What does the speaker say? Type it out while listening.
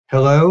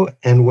Hello,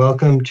 and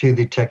welcome to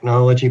the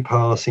Technology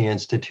Policy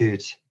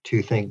Institute's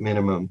Two Think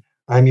Minimum.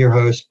 I'm your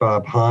host,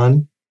 Bob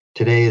Hahn.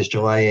 Today is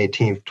July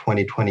 18th,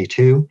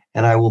 2022,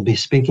 and I will be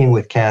speaking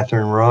with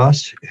Catherine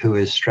Ross, who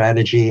is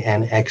Strategy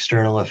and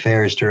External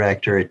Affairs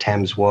Director at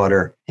Thames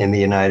Water in the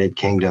United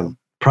Kingdom.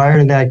 Prior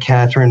to that,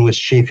 Catherine was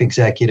Chief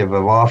Executive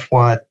of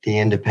Ofwat, the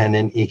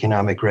independent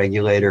economic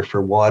regulator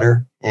for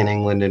water in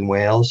England and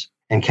Wales.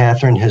 And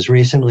Catherine has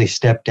recently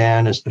stepped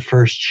down as the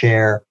first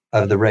chair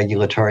of the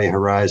Regulatory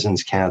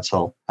Horizons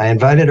Council. I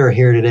invited her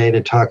here today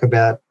to talk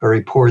about a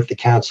report the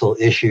Council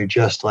issued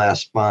just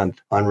last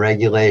month on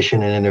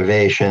regulation and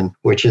innovation,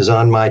 which is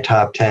on my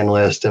top 10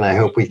 list, and I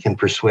hope we can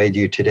persuade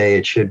you today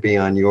it should be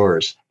on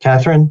yours.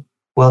 Catherine,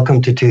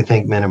 welcome to Two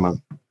Think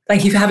Minimum.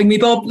 Thank you for having me,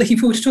 Bob. Looking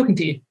forward to talking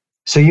to you.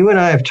 So you and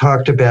I have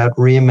talked about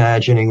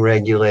reimagining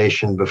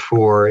regulation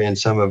before in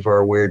some of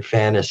our weird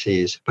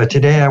fantasies, but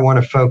today I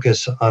want to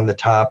focus on the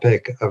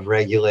topic of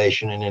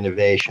regulation and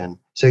innovation.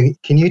 So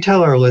can you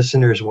tell our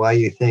listeners why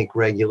you think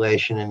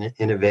regulation and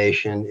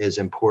innovation is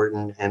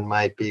important and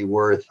might be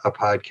worth a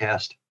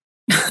podcast?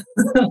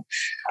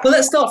 Well,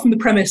 let's start from the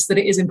premise that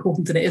it is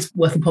important and it is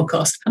worth a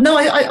podcast. No,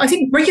 I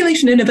think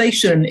regulation and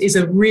innovation is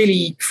a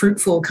really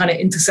fruitful kind of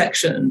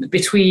intersection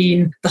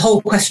between the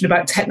whole question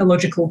about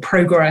technological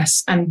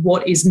progress and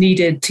what is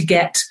needed to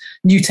get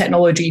new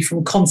technology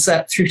from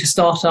concept through to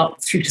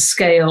startup, through to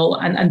scale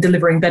and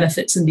delivering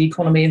benefits in the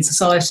economy and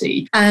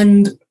society,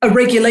 and a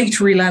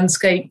regulatory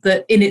landscape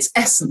that in its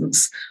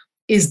essence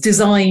is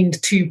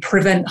designed to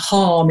prevent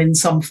harm in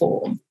some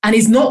form and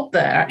is not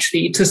there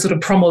actually to sort of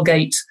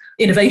promulgate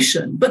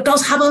innovation, but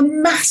does have a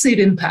massive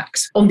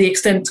impact on the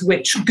extent to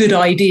which good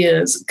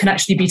ideas can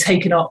actually be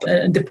taken up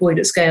and deployed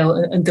at scale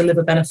and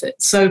deliver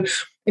benefits. So,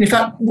 in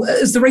fact,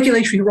 as the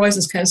Regulatory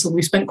Horizons Council,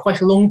 we spent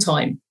quite a long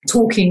time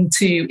talking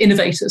to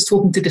innovators,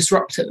 talking to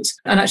disruptors,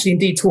 and actually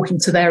indeed talking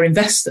to their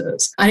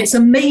investors. And it's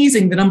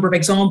amazing the number of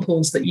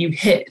examples that you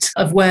hit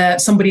of where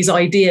somebody's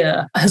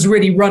idea has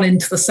really run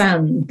into the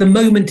sand the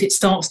moment it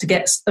starts to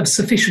get of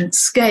sufficient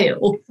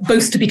scale,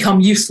 both to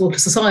become useful to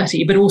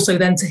society, but also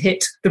then to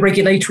hit the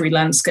regulatory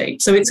landscape.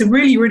 So it's a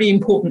really, really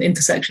important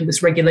intersection,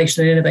 this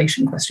regulation and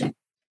innovation question.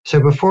 So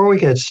before we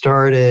get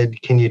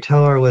started, can you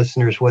tell our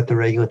listeners what the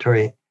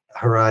Regulatory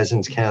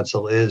Horizons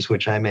Council is,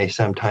 which I may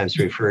sometimes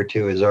refer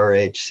to as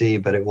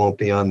RHC, but it won't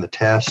be on the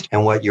test,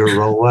 and what your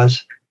role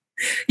was?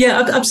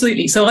 Yeah,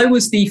 absolutely. So I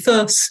was the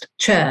first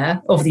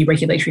chair of the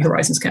Regulatory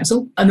Horizons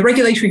Council, and the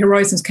Regulatory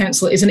Horizons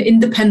Council is an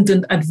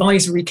independent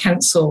advisory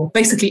council,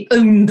 basically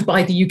owned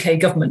by the UK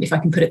government, if I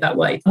can put it that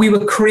way. We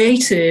were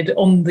created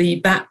on the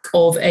back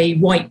of a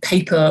white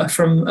paper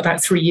from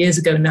about 3 years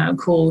ago now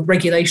called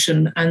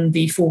Regulation and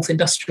the Fourth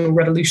Industrial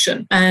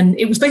Revolution. And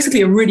it was basically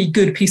a really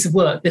good piece of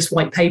work, this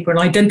white paper, and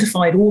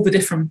identified all the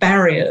different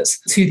barriers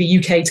to the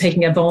UK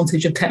taking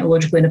advantage of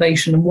technological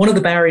innovation. And one of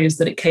the barriers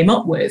that it came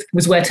up with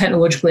was where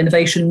technological innovation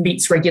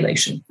meets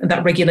regulation. And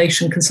that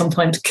regulation can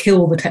sometimes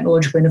kill the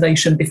technological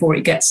innovation before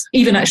it gets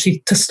even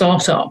actually to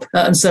startup,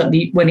 and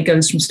certainly when it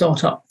goes from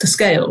startup to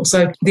scale.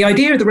 So the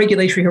idea of the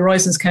Regulatory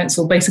Horizons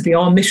Council, basically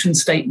our mission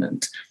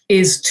statement,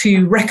 is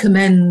to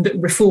recommend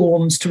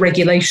reforms to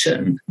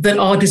regulation that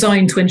are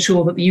designed to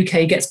ensure that the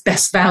UK gets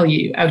best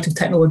value out of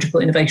technological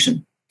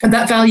innovation. And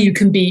that value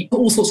can be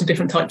all sorts of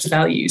different types of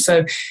value.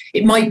 So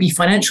it might be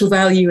financial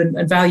value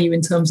and value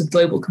in terms of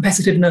global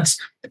competitiveness,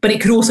 but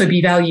it could also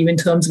be value in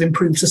terms of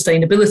improved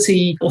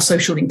sustainability or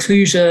social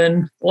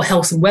inclusion or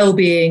health and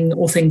well-being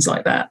or things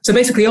like that. So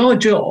basically our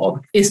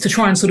job is to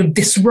try and sort of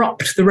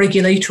disrupt the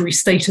regulatory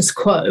status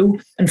quo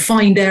and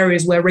find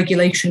areas where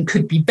regulation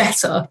could be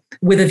better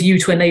with a view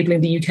to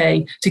enabling the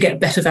UK to get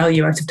better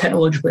value out of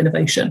technological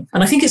innovation.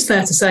 And I think it's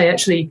fair to say,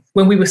 actually,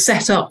 when we were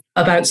set up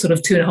about sort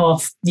of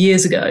 2.5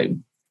 years ago,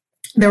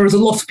 there was a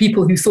lot of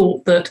people who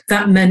thought that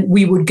that meant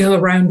we would go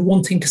around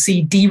wanting to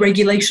see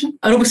deregulation.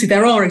 And obviously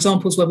there are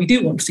examples where we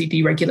do want to see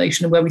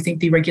deregulation and where we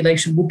think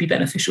deregulation would be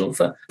beneficial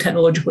for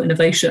technological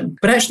innovation.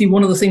 But actually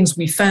one of the things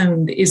we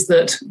found is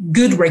that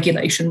good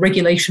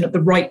regulation at the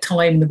right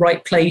time, the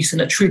right place, in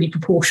a truly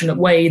proportionate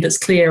way that's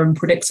clear and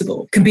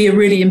predictable, can be a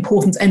really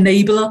important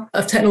enabler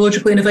of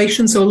technological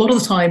innovation. So a lot of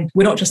the time,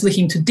 we're not just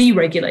looking to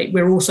deregulate,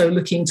 we're also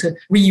looking to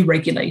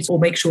re-regulate or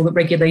make sure that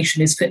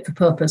regulation is fit for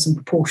purpose and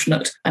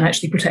proportionate and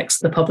actually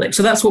protects the public.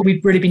 So that's what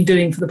we've really been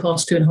doing for the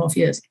past 2.5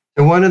 years.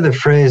 And one of the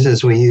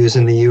phrases we use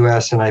in the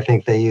US, and I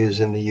think they use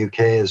in the UK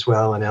as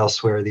well and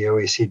elsewhere, the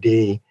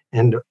OECD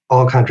and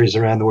all countries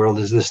around the world,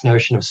 is this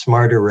notion of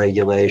smarter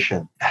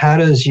regulation. How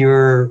does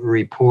your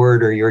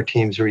report or your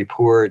team's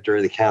report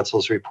or the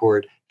council's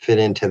report fit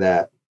into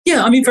that?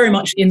 Yeah, I mean, very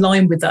much in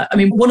line with that. I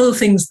mean, one of the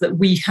things that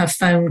we have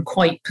found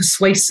quite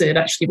persuasive,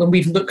 actually, when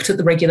we've looked at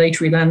the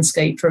regulatory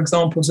landscape for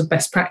examples of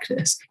best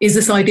practice, is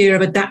this idea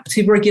of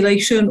adaptive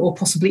regulation or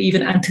possibly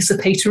even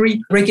anticipatory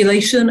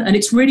regulation. And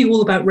it's really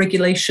all about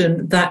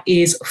regulation that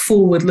is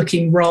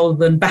forward-looking rather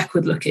than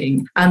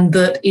backward-looking, and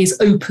that is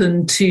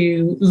open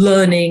to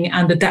learning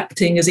and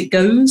adapting as it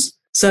goes.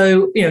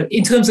 So,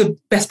 in terms of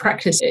best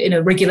practice in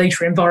a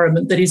regulatory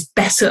environment that is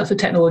better for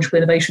technological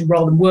innovation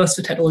rather than worse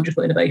for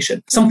technological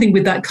innovation, something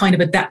with that kind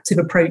of adaptive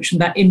approach and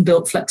that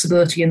inbuilt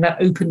flexibility and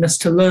that openness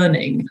to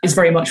learning is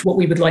very much what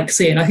we would like to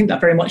see. And I think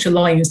that very much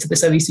aligns to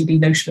this OECD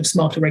notion of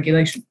smarter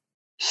regulation.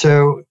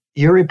 So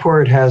your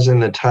report has in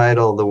the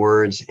title the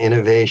words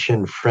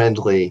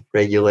innovation-friendly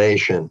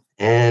regulation.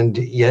 And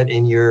yet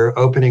in your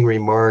opening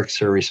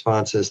remarks or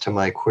responses to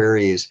my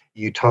queries,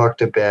 you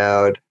talked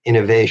about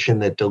innovation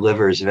that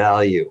delivers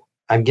value.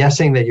 I'm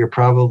guessing that you're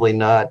probably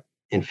not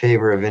in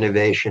favor of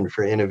innovation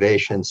for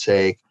innovation's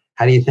sake.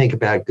 How do you think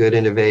about good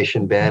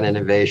innovation, bad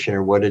innovation,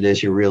 or what it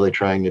is you're really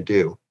trying to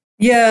do?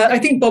 Yeah, I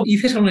think, Bob,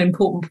 you've hit on an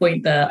important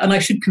point there. And I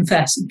should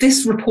confess,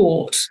 this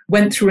report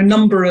went through a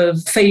number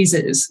of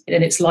phases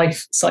in its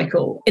life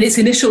cycle. In its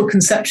initial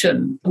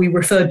conception, we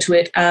referred to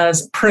it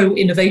as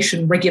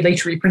pro-innovation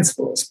regulatory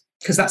principles,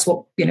 because that's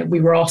what we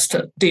were asked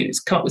to do, is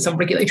come up with some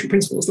regulatory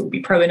principles that would be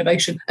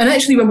pro-innovation. And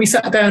actually, when we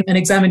sat down and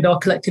examined our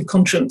collective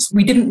conscience,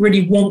 we didn't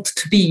really want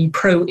to be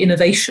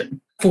pro-innovation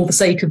for the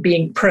sake of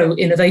being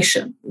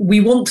pro-innovation. We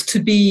want to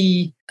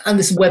be, and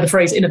this is where the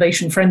phrase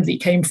innovation friendly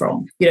came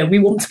from, we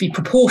want to be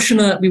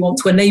proportionate, we want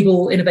to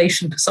enable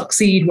innovation to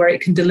succeed where it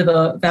can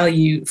deliver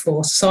value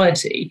for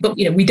society. But,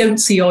 we don't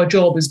see our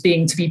job as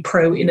being to be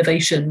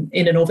pro-innovation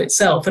in and of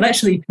itself. And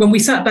actually, when we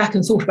sat back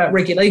and thought about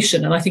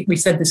regulation, and I think we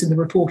said this in the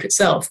report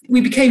itself,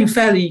 we became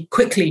fairly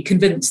quickly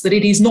convinced that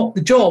it is not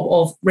the job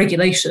of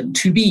regulation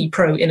to be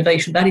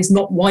pro-innovation. That is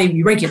not why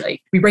we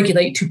regulate. We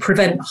regulate to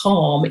prevent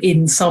harm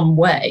in some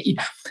way.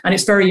 And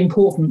it's very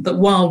important that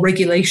while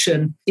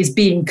regulation is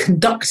being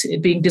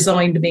conducted, being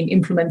designed and being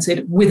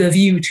implemented with a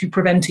view to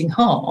preventing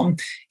harm,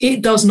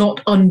 it does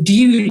not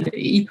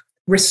unduly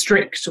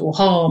restrict or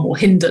harm or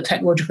hinder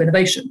technological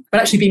innovation. But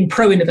actually being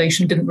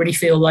pro-innovation didn't really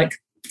feel like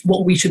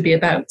what we should be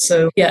about.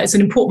 So yeah, it's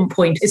an important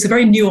point. It's a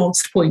very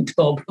nuanced point,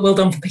 Bob. Well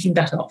done for picking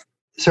that up.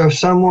 So if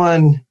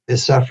someone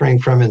is suffering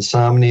from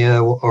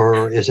insomnia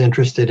or is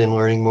interested in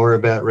learning more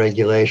about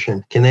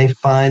regulation, can they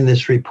find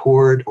this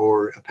report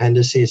or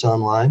appendices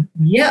online?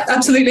 Yeah,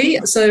 absolutely.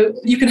 So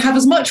you can have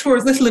as much or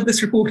as little of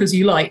this report as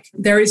you like.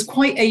 There is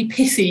quite a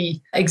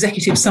pithy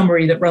executive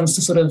summary that runs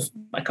to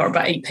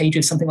about 8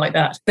 pages, something like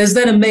that. There's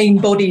then a main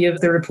body of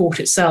the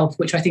report itself,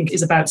 which I think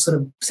is about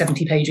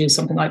 70 pages,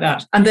 something like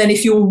that. And then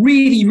if you're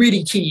really,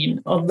 really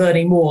keen on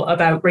learning more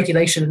about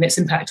regulation and its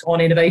impact on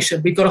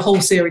innovation, we've got a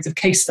whole series of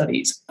case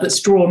studies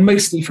that's drawn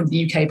mostly from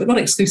the UK, but not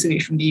exclusively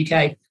from the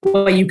UK,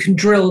 where you can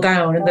drill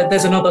down. And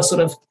there's another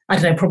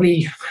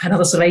probably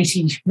another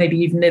 80, maybe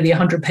even nearly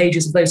 100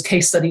 pages of those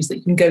case studies that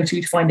you can go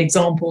to find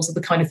examples of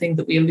the kind of thing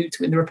that we allude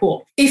to in the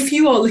report. If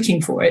you are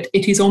looking for it,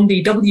 it is on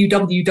the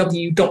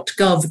www.gov.uk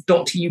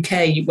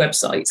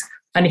website.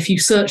 And if you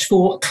search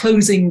for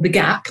Closing the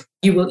Gap,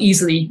 you will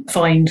easily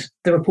find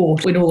the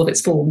report in all of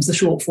its forms, the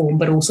short form,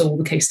 but also all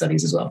the case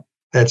studies as well.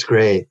 That's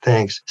great.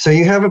 Thanks. So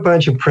you have a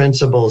bunch of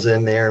principles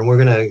in there, and we're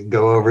going to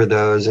go over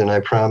those, and I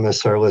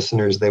promise our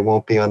listeners they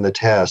won't be on the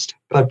test.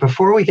 But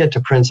before we get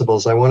to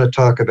principles, I want to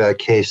talk about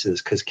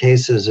cases, because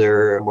cases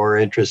are more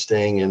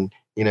interesting, and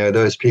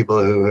those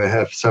people who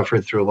have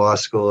suffered through law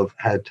school have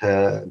had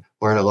to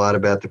learn a lot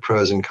about the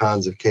pros and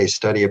cons of case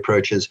study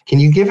approaches.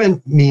 Can you give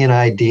me an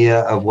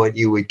idea of what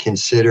you would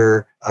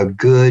consider a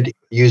good,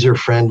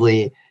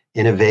 user-friendly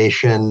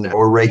innovation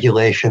or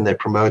regulation that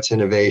promotes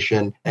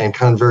innovation? And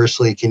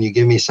conversely, can you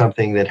give me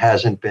something that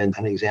hasn't been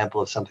an example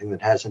of something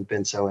that hasn't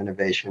been so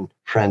innovation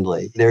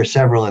friendly? There are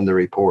several in the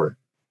report.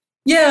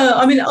 Yeah,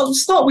 I'll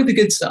start with the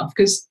good stuff,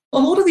 because a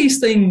lot of these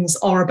things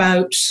are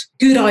about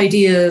good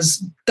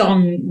ideas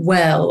done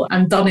well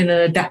and done in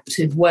an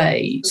adaptive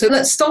way. So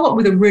let's start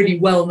with a really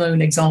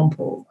well-known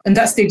example, and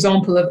that's the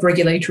example of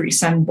regulatory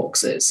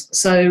sandboxes.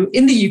 So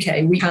in the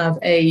UK, we have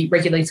a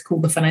regulator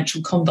called the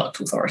Financial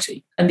Conduct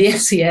Authority, and the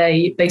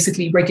FCA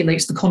basically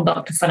regulates the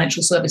conduct of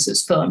financial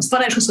services firms.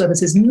 Financial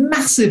services,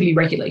 massively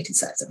regulated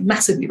sector,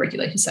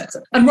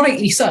 and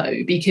rightly so,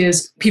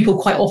 because people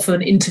quite often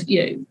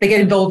they get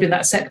involved in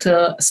that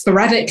sector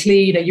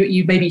sporadically.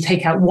 You maybe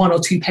take out 1 or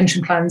 2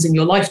 pension plans in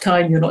your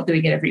lifetime. You're not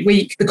doing it every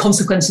week. The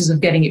consequences of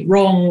getting it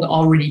wrong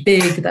are really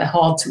big. They're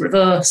hard to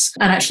reverse.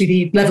 And actually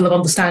the level of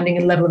understanding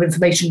and level of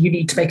information you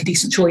need to make a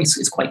decent choice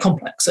is quite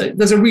complex. So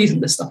there's a reason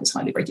this stuff is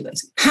highly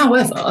regulated.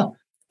 However,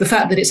 the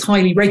fact that it's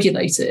highly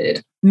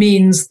regulated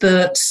means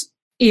that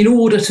in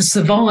order to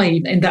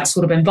survive in that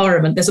sort of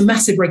environment, there's a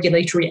massive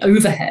regulatory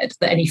overhead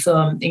that any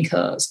firm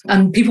incurs.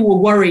 And people were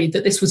worried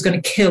that this was going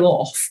to kill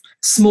off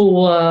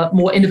smaller,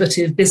 more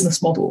innovative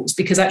business models,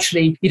 because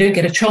actually you don't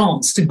get a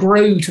chance to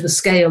grow to the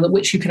scale at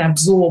which you can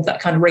absorb that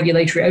kind of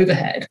regulatory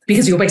overhead,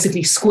 because you're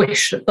basically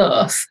squished at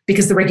birth,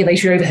 because the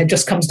regulatory overhead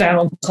just comes down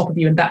on top of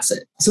you and that's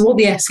it. So what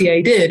the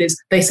FCA did is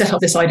they set up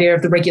this idea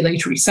of the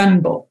regulatory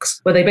sandbox,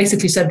 where they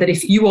basically said that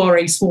if you are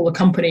a smaller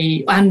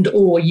company and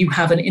or you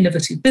have an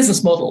innovative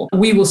business model,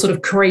 we will sort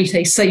of create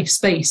a safe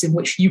space in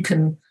which you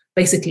can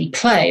basically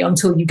play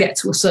until you get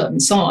to a certain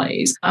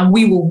size. And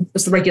we will,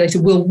 as the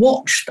regulator, will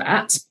watch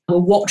that.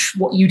 We'll watch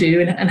what you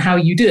do and how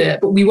you do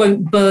it, but we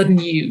won't burden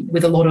you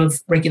with a lot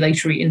of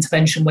regulatory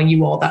intervention when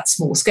you are that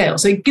small scale.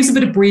 So it gives a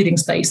bit of breathing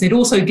space. And it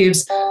also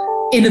gives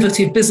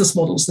innovative business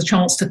models the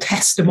chance to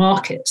test a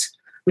market,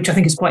 which I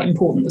think is quite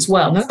important as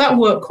well. Now, that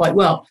worked quite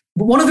well.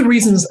 But one of the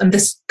reasons, and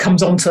this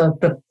comes onto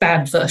the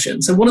bad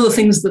version, so one of the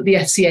things that the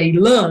FCA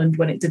learned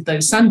when it did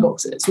those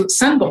sandboxes was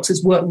that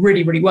sandboxes work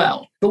really, really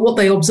well. But what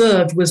they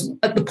observed was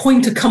at the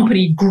point a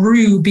company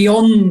grew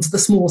beyond the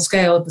small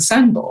scale of the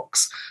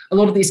sandbox, a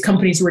lot of these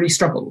companies really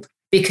struggled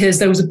because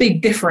there was a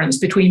big difference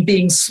between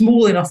being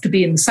small enough to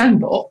be in the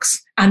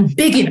sandbox and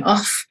big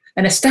enough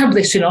and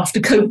established enough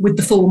to cope with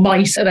the full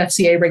might of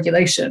FCA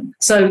regulation.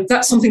 So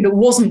that's something that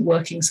wasn't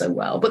working so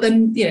well. But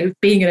then,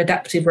 being an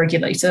adaptive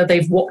regulator,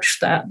 they've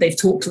watched that, they've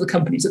talked to the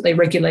companies that they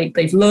regulate,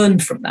 they've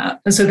learned from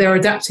that. And so they're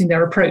adapting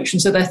their approach.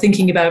 And so they're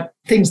thinking about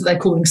things that they're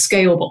calling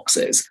scale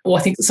boxes, or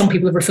I think some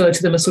people have referred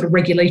to them as sort of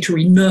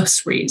regulatory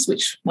nurseries,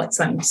 which might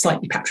sound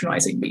slightly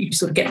patronizing, but you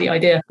sort of get the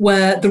idea,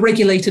 where the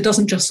regulator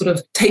doesn't just sort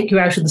of take you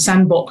out of the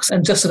sandbox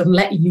and just sort of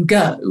let you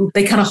go.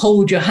 They kind of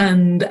hold your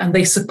hand and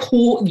they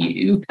support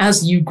you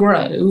as you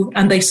grow,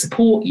 and they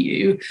support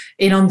you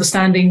in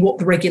understanding what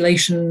the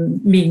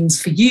regulation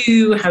means for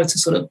you, how to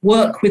sort of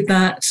work with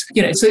that.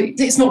 So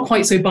it's not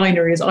quite so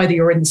binary as either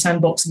you're in the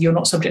sandbox and you're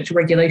not subject to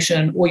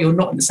regulation, or you're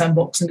not in the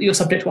sandbox and you're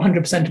subject to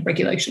 100% of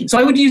regulation. So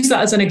I would use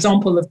that as an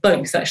example of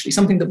both, actually,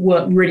 something that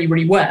worked really,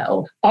 really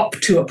well up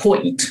to a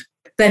point,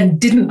 then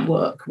didn't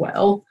work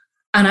well,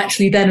 and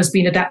actually then has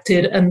been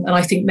adapted and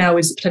I think now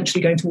is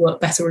potentially going to work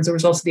better as a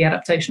result of the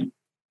adaptation.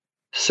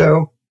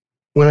 So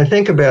when I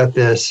think about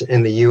this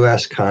in the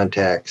US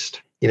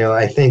context,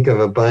 I think of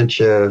a bunch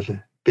of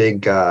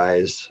big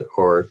guys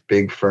or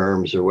big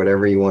firms or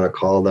whatever you want to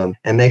call them,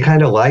 and they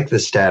kind of like the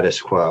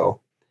status quo.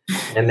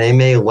 And they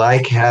may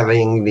like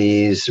having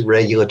these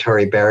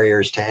regulatory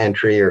barriers to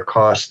entry or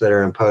costs that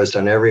are imposed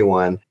on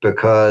everyone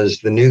because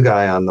the new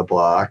guy on the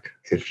block,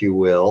 if you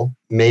will,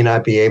 may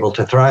not be able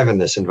to thrive in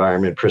this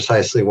environment.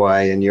 Precisely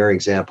why, in your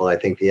example, I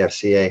think the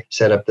FCA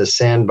set up the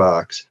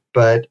sandbox.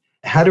 But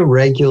how do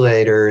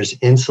regulators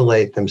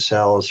insulate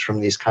themselves from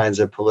these kinds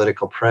of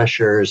political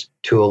pressures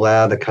to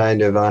allow the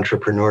kind of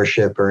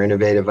entrepreneurship or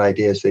innovative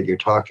ideas that you're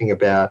talking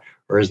about?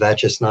 Or is that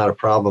just not a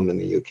problem in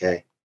the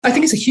UK? I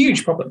think it's a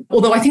huge problem,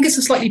 although I think it's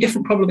a slightly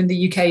different problem in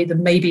the UK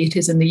than maybe it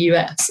is in the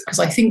US, because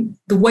I think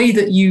the way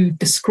that you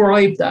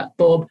describe that,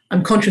 Bob,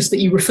 I'm conscious that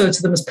you refer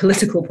to them as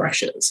political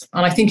pressures.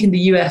 And I think in the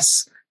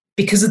US,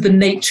 because of the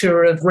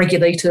nature of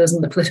regulators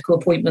and the political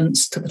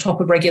appointments to the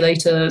top of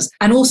regulators,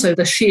 and also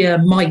the sheer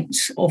might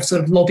of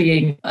sort of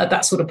lobbying at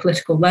that sort of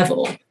political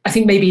level, I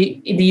think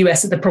maybe in the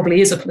US there probably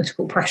is a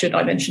political pressure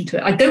dimension to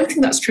it. I don't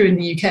think that's true in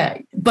the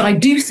UK, but I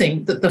do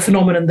think that the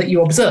phenomenon that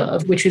you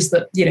observe, which is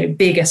that,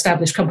 big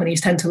established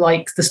companies tend to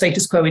like the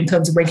status quo in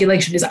terms of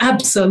regulation, is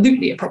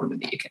absolutely a problem in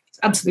the UK. It's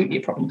absolutely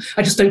a problem.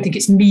 I just don't think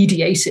it's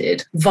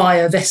mediated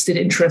via vested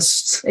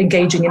interests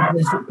engaging in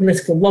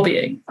political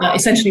lobbying.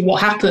 Essentially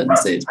what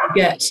happens is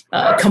you get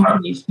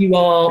companies who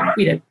are,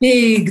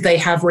 big, they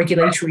have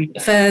regulatory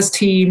affairs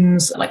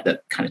teams, like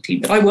the kind of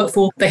team that I work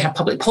for. They have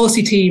public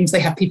policy teams. They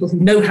have people who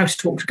know how to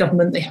talk to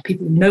government. They have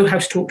people who know how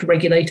to talk to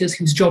regulators,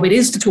 whose job it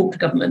is to talk to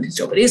government, whose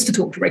job it is to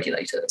talk to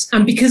regulators.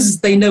 And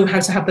because they know how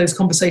to have those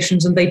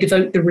conversations and they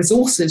devote the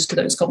resources to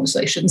those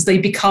conversations, they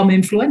become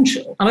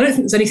influential. And I don't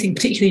think there's anything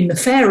particularly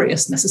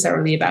nefarious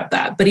necessarily about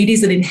that, but it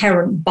is an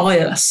inherent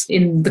bias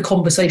in the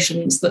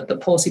conversations that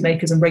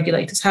policymakers and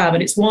regulators have.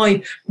 And it's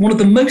why one of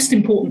the most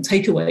important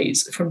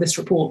takeaways from this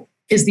report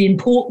is the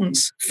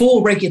importance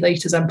for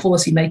regulators and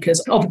policymakers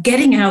of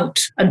getting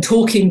out and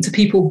talking to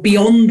people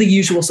beyond the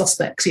usual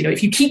suspects.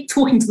 If you keep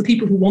talking to the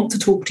people who want to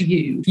talk to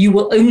you, you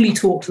will only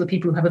talk to the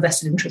people who have a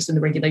vested interest in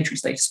the regulatory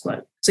status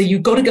quo. So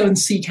you've got to go and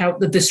seek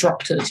out the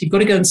disruptors. You've got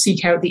to go and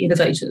seek out the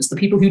innovators, the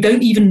people who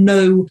don't even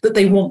know that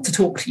they want to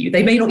talk to you.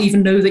 They may not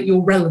even know that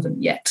you're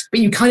relevant yet, but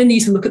you kind of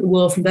need to look at the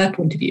world from their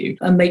point of view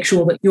and make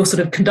sure that you're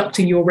sort of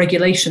conducting your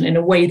regulation in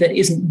a way that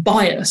isn't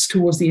biased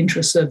towards the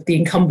interests of the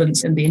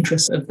incumbents and the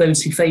interests of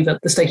those who favour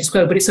the status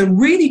quo. But it's a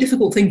really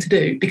difficult thing to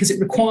do because it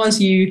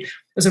requires you,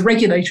 as a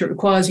regulator, it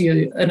requires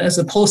you, and as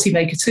a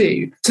policymaker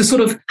too, to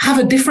sort of have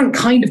a different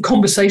kind of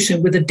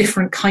conversation with a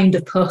different kind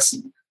of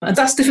person. And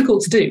that's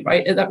difficult to do,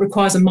 right? That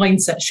requires a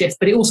mindset shift,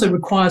 but it also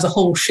requires a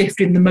whole shift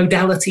in the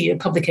modality of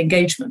public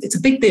engagement. It's a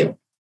big deal.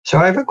 So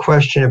I have a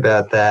question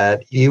about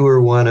that. You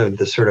were one of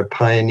the sort of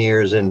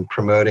pioneers in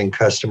promoting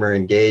customer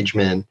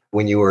engagement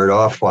when you were at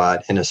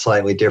Ofwat in a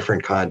slightly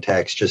different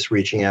context, just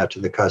reaching out to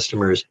the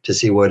customers to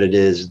see what it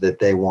is that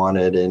they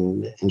wanted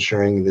and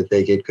ensuring that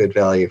they get good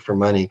value for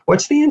money.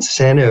 What's the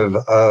incentive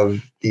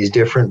of these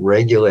different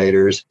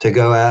regulators to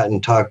go out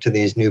and talk to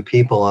these new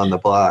people on the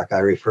block? I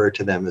refer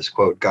to them as,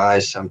 quote,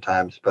 guys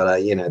sometimes, but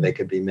they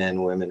could be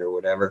men, women, or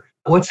whatever.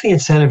 What's the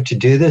incentive to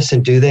do this?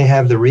 And do they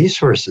have the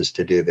resources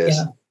to do this?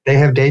 Yeah. They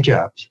have day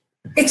jobs.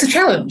 It's a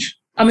challenge.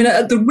 I mean,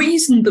 the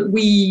reason that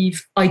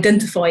we've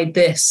identified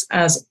this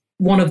as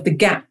one of the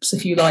gaps,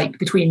 if you like,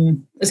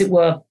 between, as it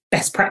were,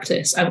 best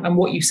practice. And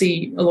what you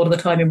see a lot of the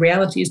time in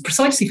reality is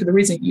precisely for the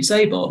reason you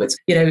say, Bob. It's,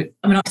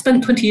 I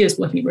spent 20 years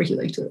working at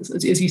regulators,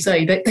 as you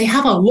say. They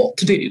have a lot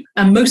to do.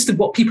 And most of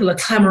what people are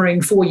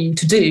clamoring for you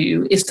to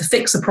do is to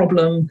fix a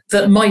problem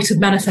that might have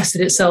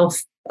manifested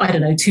itself,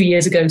 2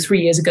 years ago,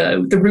 3 years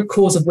ago, the root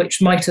cause of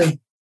which might have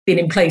been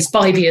in place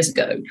 5 years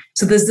ago.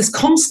 So there's this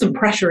constant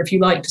pressure, if you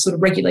like, to sort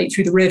of regulate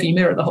through the rearview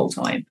mirror the whole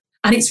time.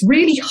 And it's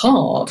really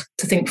hard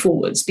to think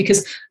forwards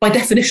because by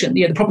definition,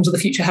 the problems of the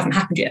future haven't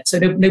happened yet. So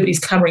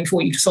nobody's clamoring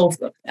for you to solve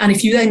them. And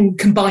if you then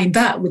combine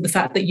that with the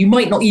fact that you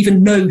might not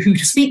even know who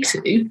to speak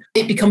to,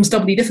 it becomes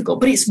doubly difficult.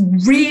 But it's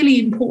really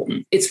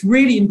important. It's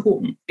really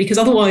important because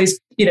otherwise,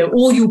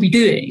 all you'll be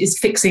doing is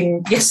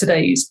fixing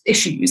yesterday's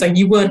issues and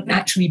you won't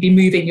actually be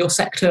moving your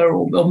sector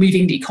or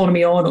moving the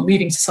economy on or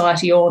moving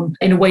society on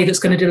in a way that's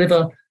going to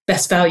deliver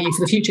best value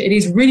for the future. It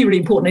is really, really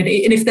important.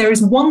 And if there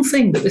is one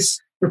thing that this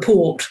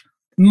report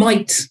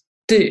might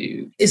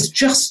do is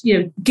just,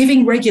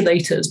 giving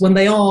regulators, when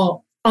they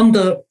are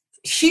under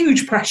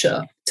huge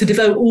pressure to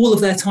devote all of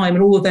their time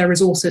and all of their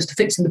resources to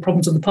fixing the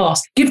problems of the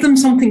past, give them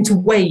something to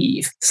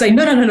wave. Say,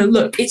 no,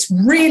 look, it's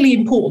really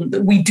important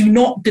that we do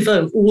not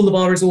devote all of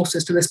our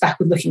resources to this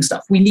backward-looking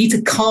stuff. We need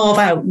to carve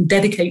out and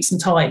dedicate some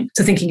time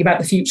to thinking about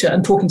the future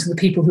and talking to the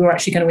people who are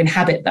actually going to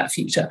inhabit that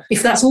future.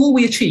 If that's all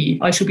we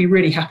achieve, I shall be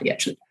really happy,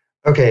 actually.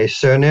 Okay,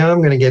 so now I'm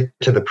going to get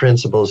to the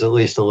principles at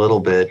least a little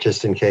bit,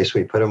 just in case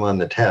we put them on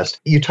the test.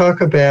 You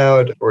talk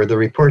about, or the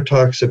report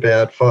talks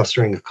about,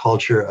 fostering a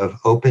culture of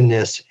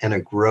openness and a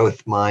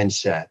growth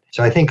mindset.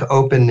 So I think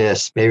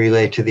openness may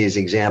relate to these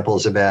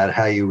examples about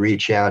how you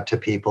reach out to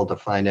people to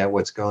find out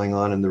what's going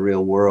on in the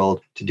real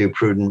world, to do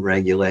prudent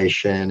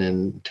regulation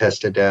and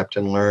test, adapt,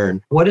 and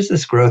learn. What is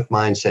this growth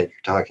mindset you're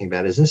talking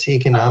about? Is this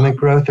economic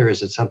growth or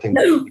is it something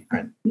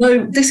different?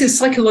 No, this is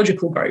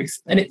psychological growth.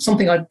 And it's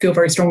something I feel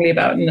very strongly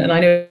about. And I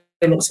know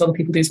lots of other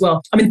people do as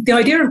well. I mean, the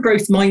idea of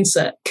growth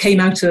mindset came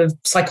out of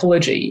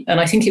psychology. And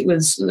I think it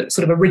was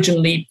sort of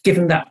originally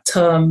given that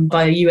term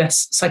by a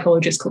US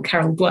psychologist called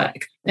Carol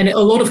Dweck. And a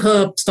lot of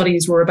her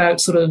studies were about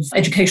sort of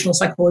educational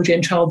psychology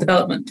and child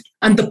development.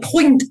 And the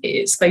point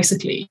is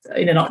basically,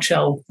 in a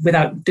nutshell,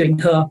 without doing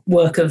her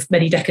work of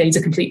many decades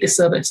a complete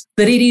disservice,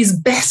 that it is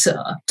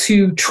better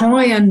to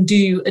try and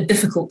do a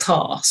difficult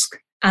task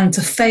and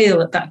to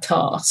fail at that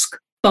task,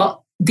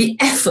 but the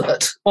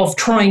effort of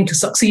trying to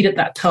succeed at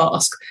that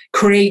task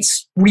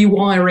creates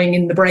rewiring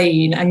in the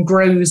brain and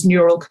grows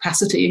neural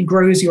capacity and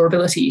grows your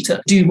ability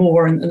to do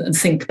more and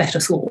think better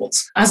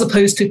thoughts, as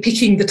opposed to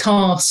picking the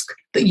task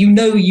that you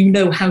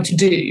know how to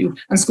do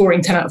and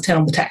scoring 10 out of 10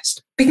 on the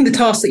test. Picking the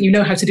task that you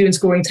know how to do and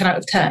scoring 10 out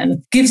of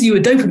 10 gives you a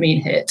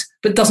dopamine hit,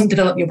 but doesn't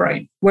develop your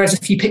brain. Whereas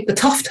if you pick the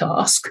tough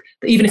task,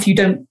 even if you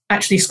don't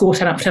actually score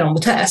 10 out of 10 on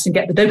the test and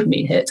get the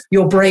dopamine hit,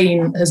 your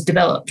brain has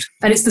developed.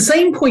 And it's the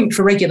same point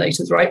for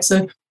regulators, right?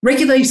 So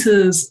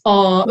regulators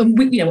are,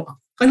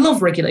 I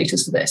love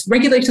regulators for this.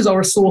 Regulators are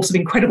a source of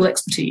incredible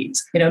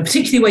expertise,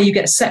 particularly where you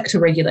get sector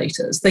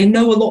regulators. They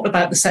know a lot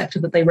about the sector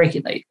that they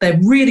regulate. They're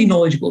really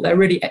knowledgeable. They're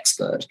really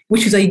expert,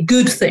 which is a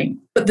good thing.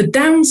 But the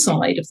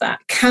downside of that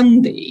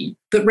can be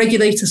that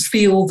regulators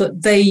feel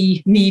that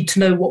they need to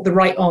know what the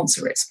right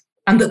answer is,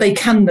 and that they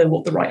can know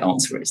what the right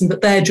answer is, and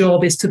that their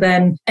job is to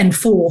then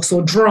enforce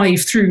or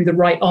drive through the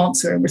right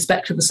answer in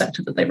respect of the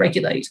sector that they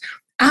regulate,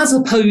 as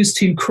opposed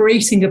to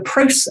creating a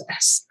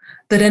process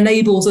that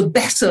enables a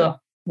better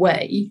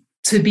way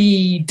to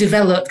be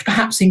developed,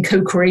 perhaps in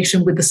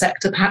co-creation with the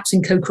sector, perhaps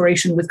in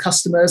co-creation with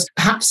customers,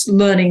 perhaps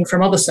learning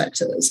from other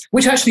sectors,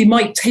 which actually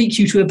might take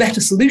you to a better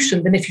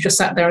solution than if you just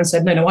sat there and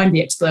said, no, I'm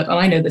the expert and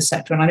I know this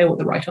sector and I know what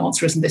the right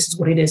answer is and this is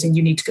what it is and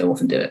you need to go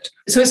off and do it.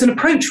 So it's an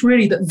approach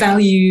really that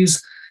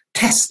values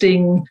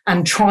testing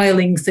and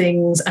trialing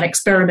things and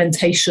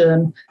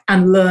experimentation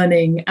and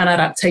learning and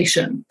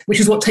adaptation, which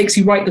is what takes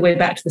you right the way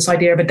back to this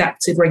idea of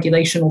adaptive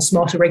regulation or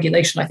smarter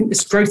regulation. I think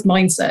this growth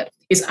mindset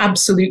is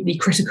absolutely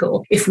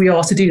critical if we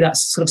are to do that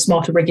sort of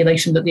smarter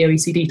regulation that the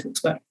OECD talks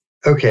about.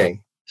 Okay.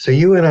 So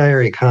you and I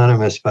are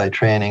economists by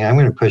training. I'm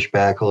going to push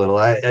back a little.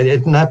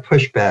 Not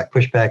push back.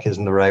 Pushback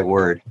isn't the right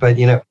word. But,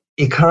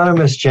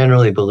 economists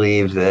generally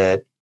believe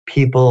that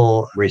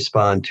people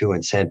respond to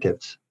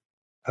incentives.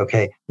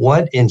 Okay,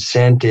 what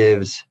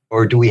incentives,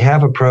 or do we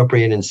have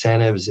appropriate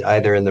incentives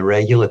either in the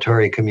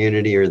regulatory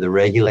community or the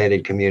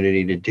regulated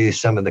community to do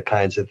some of the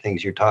kinds of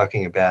things you're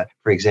talking about?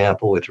 For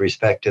example, with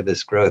respect to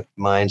this growth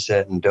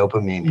mindset and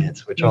dopamine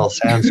hits, which all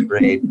sounds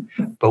great.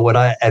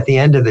 But at the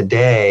end of the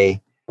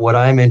day, what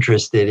I'm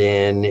interested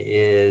in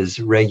is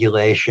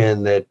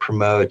regulation that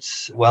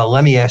promotes,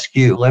 let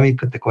me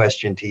put the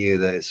question to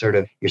you,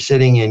 you're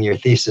sitting in your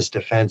thesis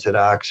defense at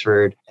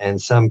Oxford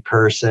and some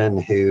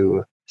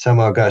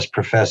august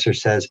professor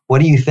says, what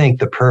do you think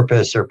the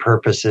purpose or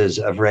purposes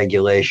of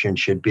regulation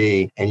should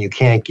be? And you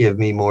can't give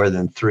me more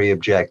than 3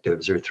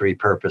 objectives or 3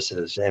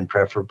 purposes, and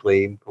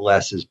preferably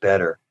less is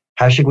better.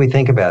 How should we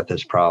think about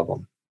this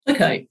problem?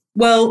 Okay.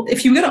 Well,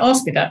 if you were going to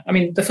ask me that, I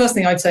mean, the first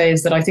thing I'd say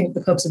is that I think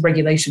the purpose of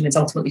regulation is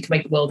ultimately to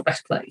make the world a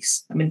better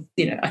place. I mean,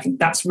 I think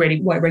that's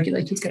really why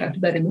regulators get out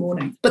of bed in the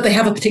morning. But they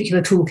have a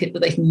particular toolkit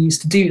that they can use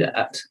to do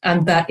that.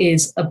 And that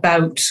is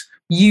about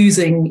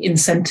using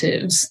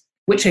incentives,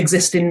 which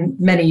exist in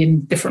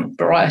different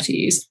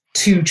varieties,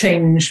 to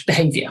change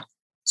behavior.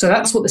 So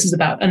that's what this is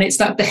about. And it's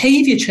that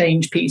behavior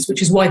change piece,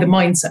 which is why the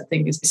mindset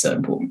thing is so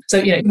important.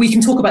 So, we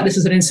can talk about this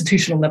as an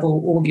institutional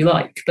level all you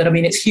like, but I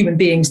mean, it's human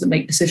beings that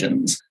make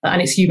decisions,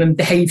 and it's human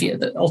behavior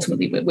that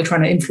ultimately we're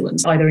trying to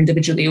influence, either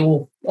individually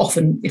or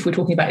often, if we're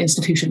talking about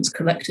institutions,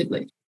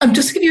 collectively. And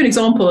just to give you an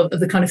example of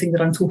the kind of thing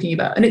that I'm talking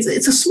about, and it's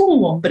a small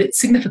one, but it's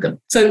significant.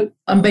 So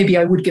maybe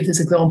I would give this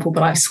example,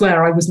 but I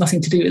swear I was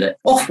nothing to do with it.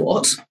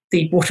 Ofwat,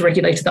 the water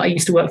regulator that I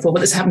used to work for,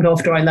 but this happened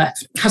after I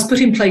left, has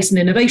put in place an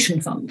innovation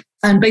fund.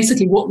 And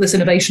basically what this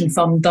innovation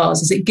fund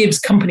does is it gives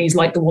companies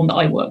like the one that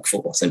I work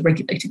for, so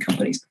regulated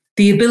companies,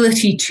 the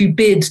ability to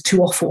bid to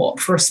Ofwat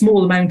for a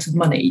small amount of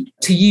money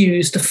to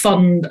use to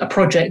fund a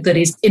project that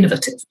is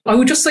innovative. I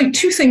would just say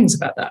two things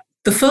about that.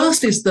 The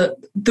first is that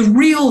the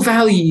real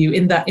value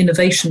in that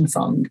innovation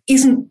fund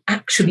isn't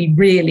actually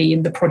really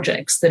in the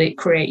projects that it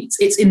creates.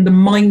 It's in the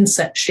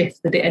mindset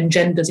shift that it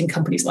engenders in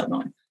companies like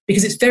mine.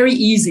 Because it's very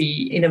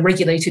easy in a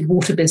regulated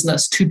water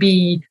business to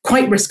be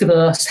quite risk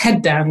averse,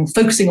 head down,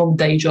 focusing on the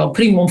day job,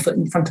 putting one foot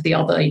in front of the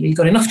other. You've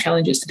got enough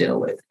challenges to deal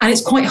with. And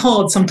it's quite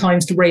hard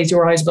sometimes to raise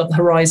your eyes above the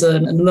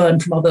horizon and learn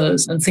from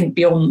others and think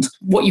beyond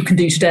what you can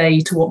do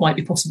today to what might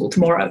be possible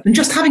tomorrow. And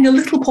just having a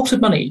little pot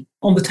of money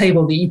on the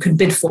table that you can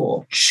bid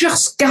for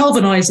just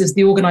galvanizes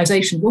the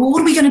organization. Well,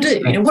 what are we going to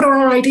do? What are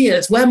our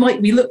ideas? Where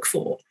might we look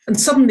for? And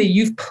suddenly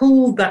you've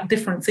pulled that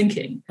different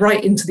thinking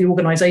right into the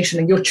organization,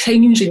 and you're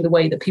changing the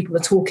way that people are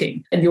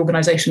talking in the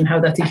organization,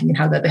 how they're thinking and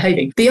how they're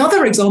behaving. The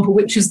other example,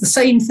 which is the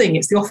same thing,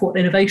 it's the Ofwat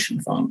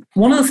Innovation Fund.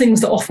 One of the things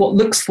that Ofwat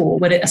looks for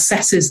when it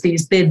assesses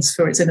these bids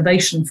for its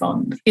innovation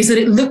fund is that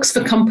it looks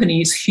for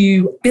companies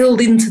who build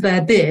into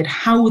their bid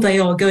how they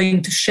are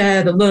going to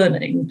share the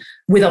learning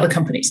with other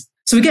companies.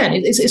 So again,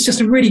 it's just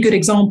a really good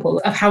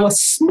example of how a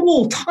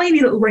small,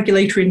 tiny little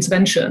regulatory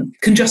intervention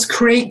can just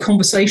create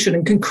conversation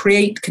and can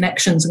create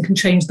connections and can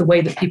change the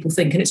way that people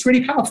think. And it's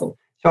really powerful.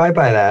 So I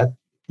buy that.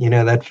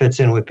 That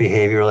fits in with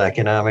behavioral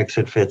economics.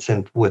 It fits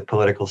in with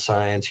political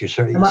science.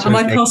 Am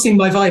I passing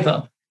my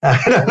Viva? I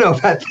don't know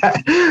about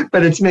that,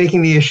 but it's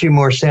making the issue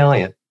more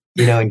salient,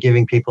 and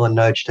giving people a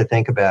nudge to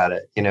think about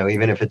it.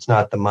 Even if it's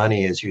not the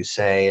money, as you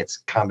say, it's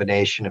a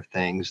combination of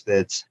things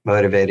that's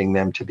motivating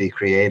them to be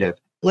creative.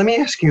 Let me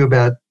ask you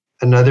about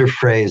another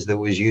phrase that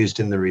was used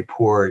in the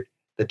report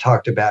that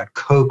talked about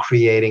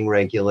co-creating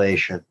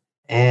regulation.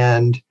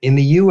 And in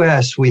the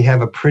US, we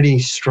have a pretty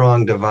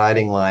strong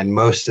dividing line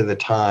most of the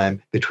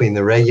time between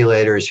the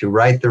regulators who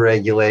write the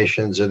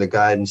regulations or the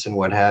guidance and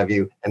what have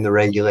you, and the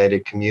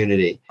regulated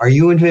community. Are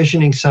you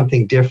envisioning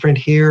something different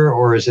here,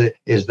 or is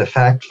the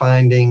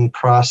fact-finding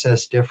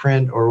process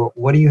different, or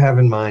what do you have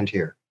in mind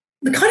here?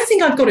 The kind of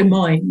thing I've got in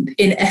mind,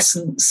 in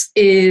essence,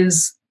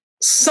 is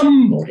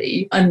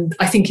somebody, and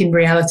I think in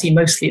reality,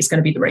 mostly it's going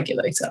to be the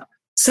regulator,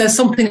 says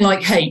something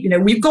like, hey,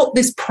 we've got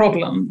this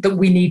problem that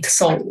we need to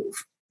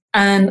solve.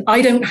 And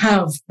I don't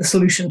have the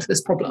solution to this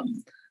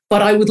problem,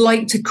 but I would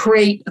like to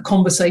create a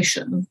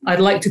conversation. I'd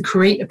like to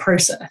create a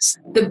process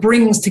that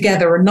brings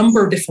together a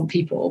number of different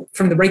people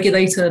from the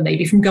regulator,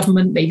 maybe from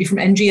government, maybe from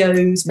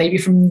NGOs, maybe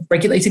from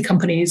regulated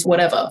companies,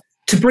 whatever,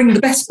 to bring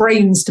the best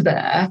brains to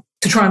bear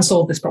to try and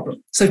solve this problem.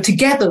 So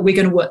together, we're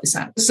going to work this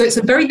out. So it's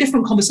a very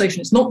different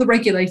conversation. It's not the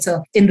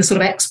regulator in the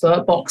sort of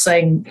expert box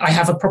saying, I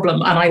have a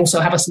problem and I also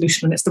have a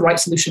solution and it's the right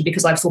solution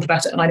because I've thought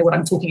about it and I know what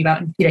I'm talking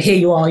about. And here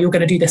you are, you're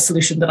going to do this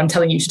solution that I'm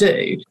telling you to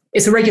do.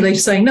 It's a regulator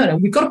saying, no,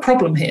 we've got a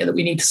problem here that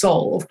we need to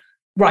solve.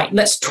 Right,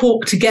 let's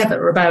talk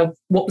together about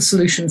what the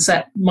solution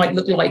set might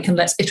look like and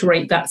let's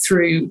iterate that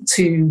through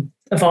to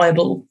a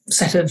viable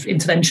set of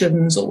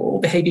interventions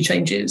or behavior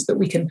changes that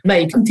we can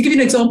make. And to give you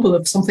an example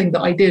of something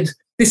that I did,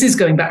 this is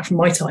going back from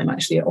my time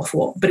actually at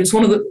Ofwat, but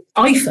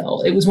I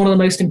felt it was one of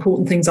the most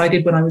important things I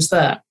did when I was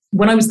there.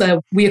 When I was there,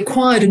 we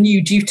acquired a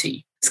new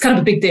duty. It's kind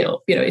of a big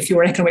deal. If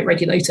you're an economic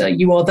regulator,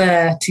 you are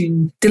there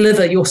to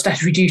deliver your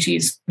statutory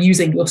duties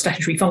using your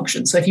statutory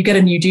function. So if you get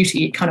a new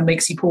duty, it kind of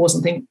makes you pause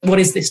and think, what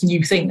is this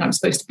new thing I'm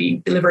supposed to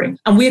be delivering?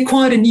 And we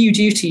acquired a new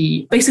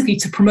duty basically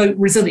to promote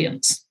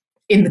resilience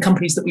in the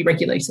companies that we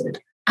regulated.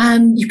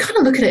 And you kind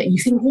of look at it and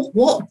you think,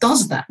 what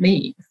does that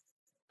mean?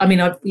 I mean,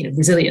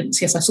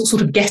 resilience, yes, I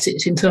sort of get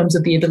it in terms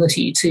of the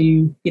ability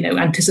to,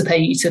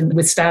 anticipate and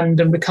withstand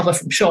and recover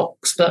from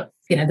shocks. But,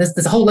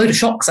 there's a whole load of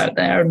shocks out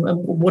there. And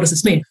what does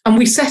this mean? And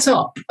we set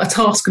up a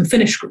task and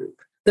finish group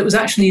that was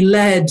actually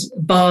led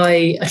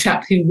by a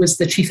chap who was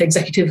the chief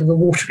executive of the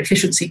water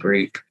efficiency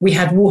group. We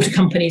had water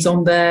companies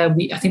on there.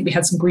 I think we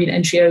had some green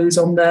NGOs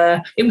on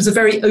there. It was a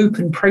very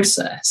open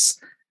process.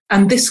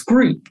 And this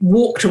group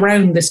walked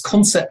around this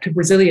concept of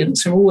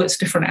resilience from all its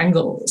different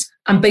angles.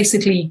 And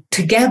basically,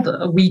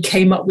 together, we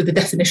came up with a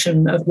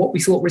definition of what we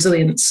thought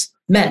resilience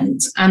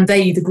meant. And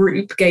they, the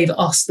group, gave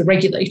us, the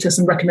regulator,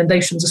 some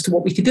recommendations as to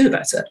what we could do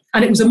about it.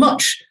 And it was a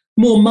much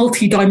more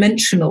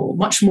multi-dimensional,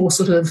 much more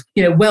sort of,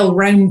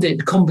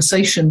 well-rounded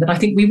conversation than I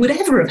think we would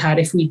ever have had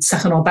if we'd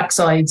sat on our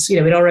backsides,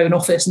 in our own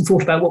office and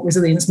thought about what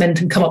resilience meant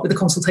and come up with a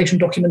consultation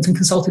document and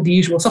consulted the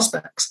usual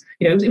suspects.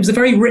 It was a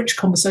very rich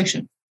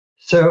conversation.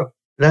 So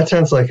that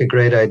sounds like a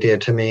great idea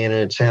to me, and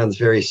it sounds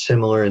very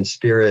similar in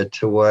spirit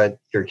to what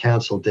your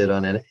council did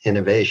on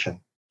innovation,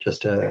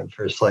 just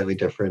for a slightly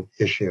different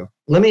issue.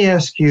 Let me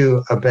ask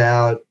you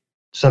about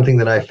something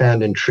that I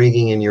found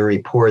intriguing in your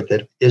report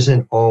that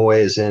isn't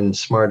always in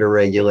smarter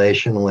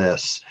regulation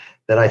lists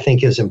that I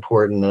think is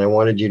important, and I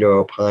wanted you to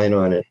opine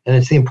on it. And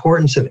it's the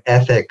importance of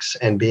ethics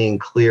and being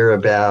clear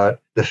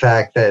about the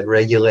fact that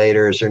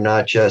regulators are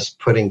not just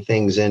putting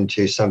things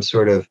into some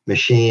sort of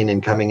machine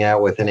and coming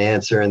out with an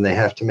answer, and they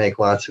have to make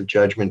lots of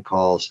judgment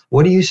calls.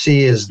 What do you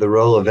see as the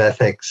role of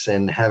ethics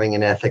and having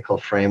an ethical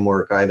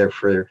framework, either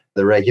for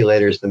the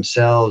regulators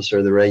themselves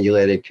or the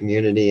regulated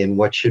community, and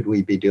what should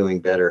we be doing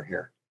better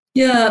here?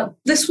 Yeah,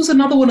 this was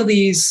another one of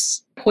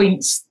these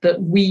points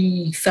that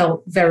we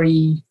felt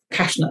very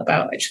passionate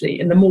about, actually.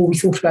 And the more we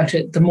thought about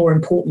it, the more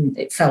important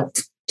it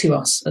felt to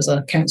us as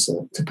a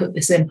council to put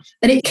this in.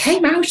 And it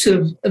came out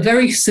of a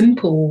very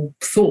simple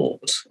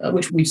thought,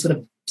 which we've sort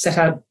of set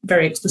out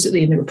very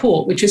explicitly in the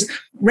report, which is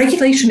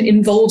regulation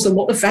involves a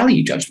lot of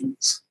value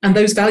judgments. And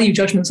those value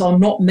judgments are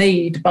not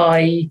made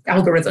by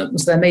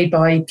algorithms, they're made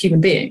by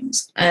human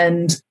beings.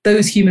 And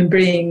those human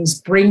beings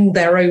bring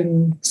their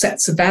own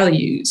sets of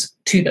values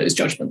to those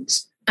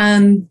judgments.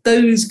 And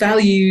those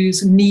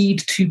values need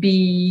to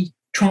be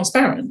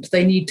transparent,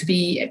 they need to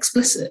be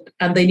explicit,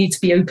 and they need to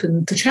be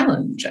open to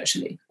challenge,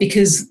 actually,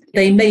 because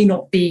they may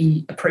not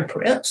be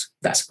appropriate,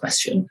 that's a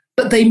question,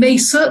 but they may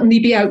certainly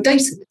be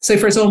outdated. So,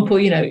 for example,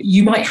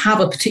 you might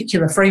have a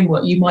particular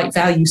framework, you might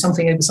value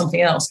something over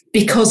something else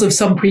because of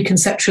some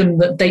preconception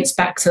that dates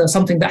back to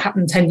something that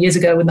happened 10 years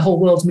ago when the whole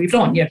world's moved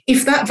on.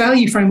 If that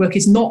value framework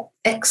is not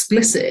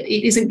explicit,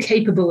 it isn't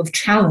capable of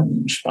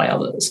challenge by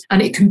others,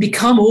 and it can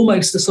become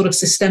almost a sort of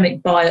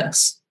systemic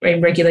bias in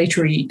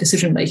regulatory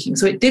decision making.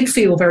 So it did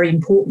feel very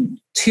important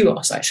to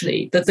us,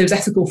 actually, that those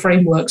ethical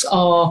frameworks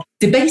are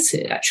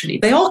debated, actually.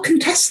 They are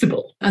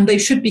contestable, and they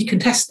should be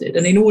contested.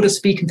 And in order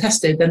to be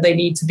contested, then they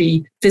need to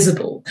be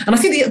visible. And I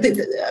think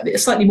a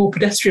slightly more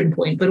pedestrian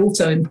point, but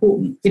also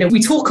important,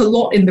 we talk a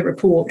lot in the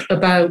report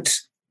about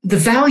the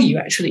value,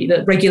 actually,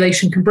 that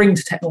regulation can bring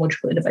to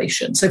technological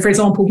innovation. So, for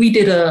example, we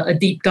did a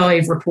deep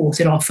dive report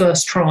in our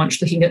first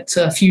tranche looking at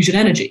fusion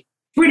energy.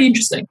 Really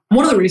interesting.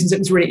 One of the reasons it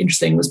was really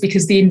interesting was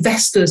because the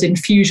investors in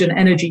fusion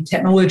energy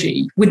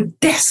technology were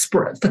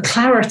desperate for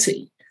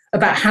clarity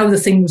about how the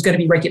thing was going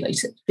to be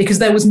regulated, because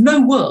there was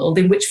no world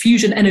in which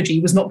fusion energy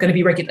was not going to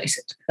be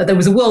regulated. There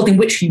was a world in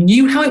which you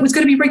knew how it was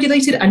going to be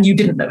regulated and you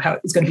didn't know how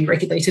it was going to be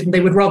regulated, and they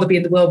would rather be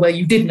in the world where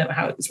you did know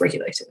how it was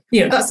regulated.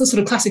 That's the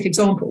sort of classic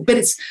example. But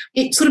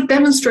it sort of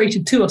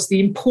demonstrated to us the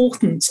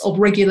importance of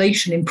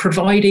regulation in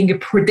providing a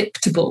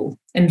predictable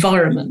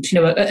environment,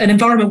 an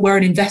environment where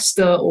an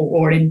investor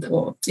or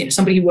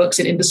somebody who works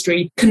in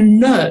industry can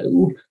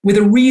know with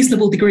a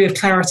reasonable degree of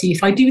clarity,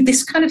 if I do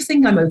this kind of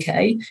thing, I'm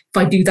okay. If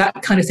I do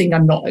that kind of thing,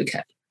 I'm not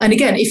okay. And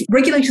again, if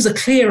regulators are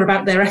clear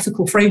about their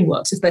ethical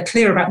frameworks, if they're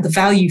clear about the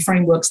value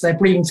frameworks they're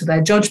bringing to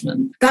their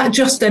judgment, that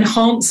just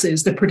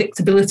enhances the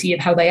predictability of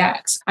how they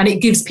act. And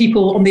it gives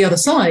people on the other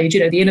side,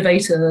 the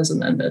innovators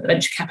and the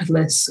venture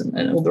capitalists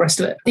and all the rest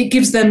of it, it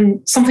gives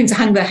them something to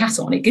hang their hat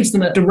on. It gives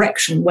them a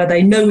direction where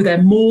they know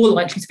they're more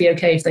likely to be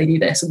okay if they do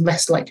this and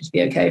less likely to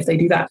be okay if they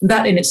do that. And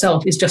that in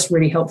itself is just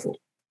really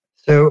helpful.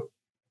 So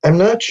I'm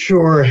not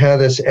sure how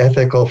this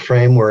ethical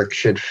framework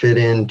should fit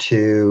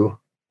into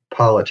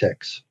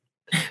politics.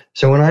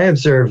 So when I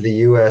observe the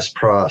U.S.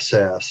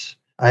 process,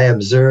 I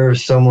observe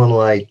someone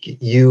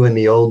like you in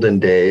the olden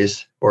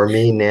days, or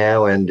me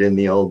now and in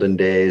the olden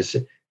days,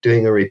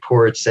 doing a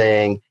report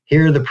saying,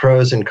 here are the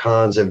pros and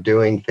cons of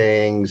doing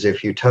things.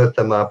 If you tote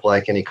them up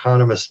like an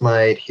economist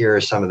might, here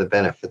are some of the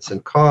benefits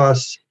and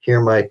costs.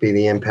 Here might be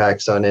the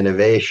impacts on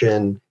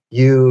innovation.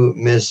 You,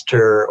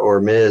 Mr.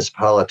 or Ms.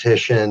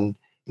 Politician,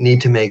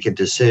 need to make a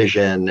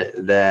decision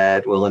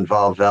that will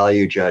involve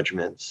value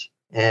judgments.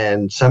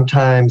 And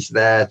sometimes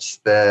that's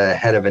the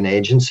head of an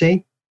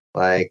agency,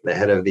 like the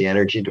head of the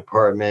Energy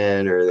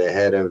Department or the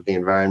head of the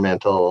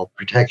Environmental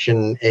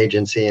Protection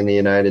Agency in the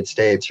United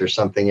States or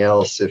something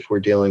else if we're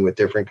dealing with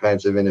different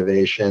kinds of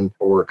innovation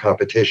or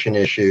competition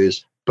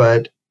issues.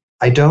 But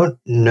I don't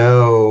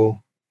know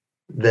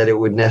that it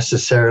would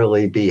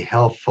necessarily be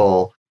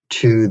helpful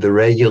to the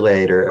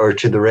regulator or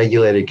to the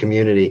regulated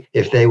community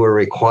if they were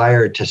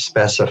required to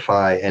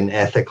specify an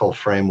ethical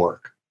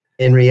framework.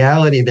 In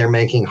reality, they're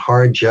making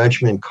hard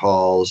judgment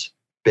calls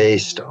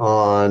based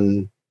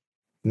on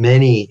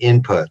many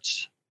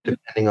inputs,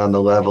 depending on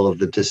the level of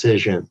the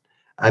decision.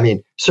 I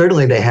mean,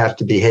 certainly they have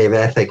to behave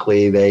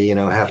ethically. They,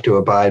 have to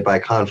abide by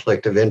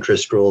conflict of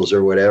interest rules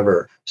or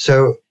whatever.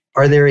 So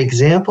are there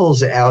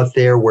examples out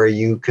there where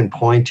you can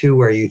point to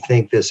where you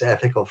think this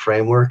ethical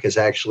framework has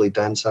actually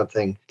done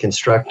something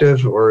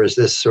constructive? Or is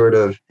this sort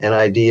of an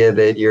idea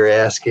that you're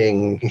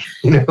asking,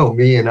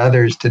 me and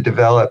others to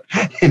develop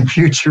in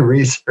future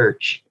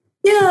research?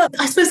 Yeah,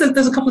 I suppose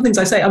there's a couple of things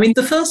I say. I mean,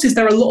 the first is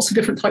there are lots of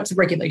different types of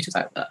regulators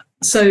out there.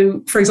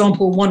 So, for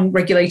example, one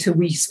regulator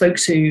we spoke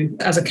to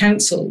as a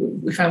council,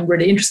 we found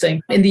really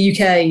interesting in the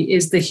UK,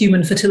 is the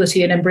Human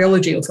Fertility and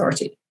Embryology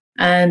Authority.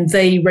 And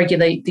they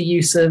regulate the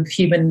use of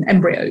human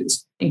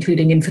embryos,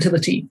 including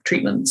infertility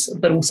treatments,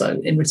 but also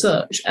in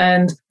research.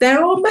 And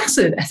there are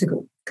massive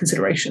ethical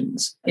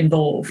considerations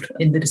involved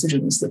in the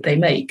decisions that they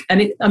make.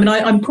 And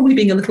I'm probably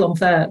being a little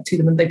unfair to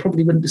them, and they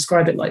probably wouldn't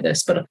describe it like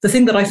this. But the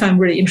thing that I found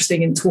really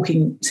interesting in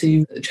talking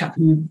to the chap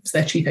who was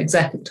their chief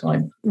exec at the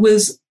time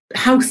was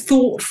how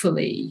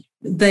thoughtfully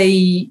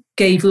they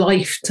gave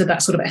life to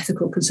that sort of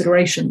ethical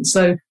consideration.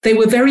 So they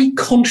were very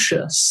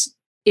conscious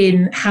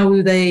in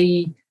how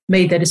they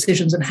made their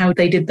decisions and how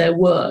they did their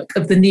work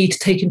of the need to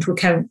take into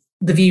account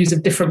the views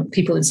of different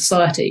people in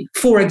society.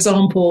 For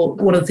example,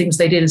 one of the things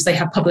they did is they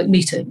have public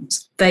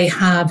meetings. They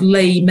have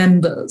lay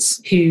members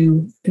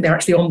who, they're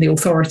actually on the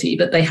authority,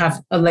 but they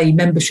have a lay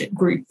membership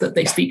group that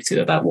they speak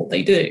to about what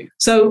they do.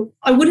 So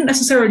I wouldn't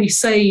necessarily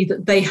say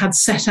that they had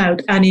set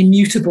out an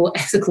immutable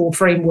ethical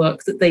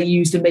framework that they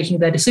used in making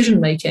their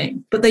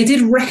decision-making, but they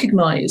did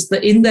recognize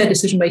that in their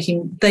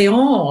decision-making, they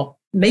are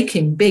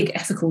making big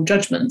ethical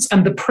judgments,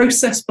 and the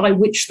process by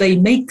which they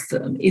make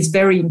them is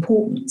very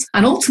important.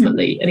 And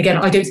ultimately, and again,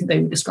 I don't think they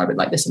would describe it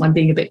like this, and I'm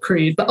being a bit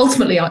crude, but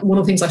ultimately, one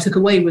of the things I took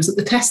away was that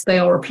the test they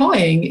are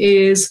applying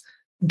is,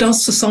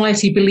 does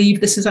society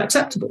believe this is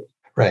acceptable?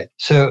 Right.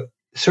 So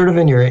sort of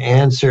in your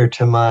answer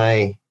to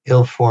my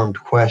ill-formed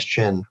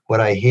question,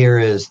 what I hear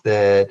is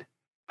that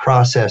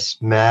process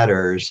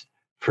matters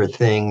for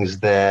things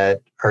that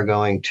are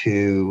going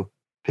to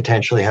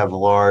potentially have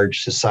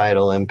large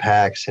societal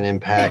impacts and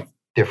impact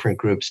different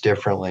groups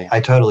differently. I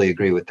totally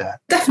agree with that.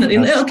 Definitely.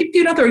 And I'll give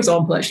you another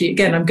example, actually.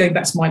 Again, I'm going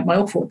back to my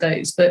Ofwat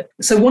days. But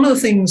so one of the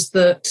things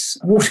that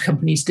water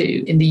companies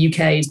do in the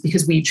UK is,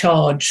 because we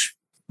charge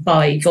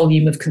by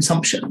volume of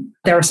consumption,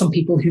 there are some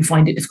people who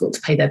find it difficult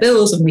to pay their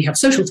bills, and we have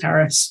social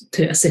tariffs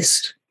to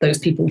assist those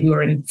people who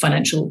are in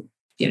financial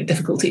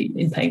difficulty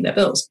in paying their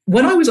bills.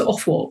 When I was at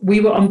Ofwat,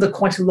 we were under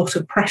quite a lot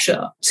of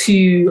pressure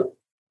to,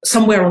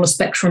 somewhere on a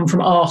spectrum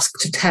from ask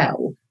to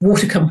tell,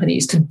 water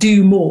companies to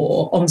do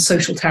more on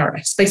social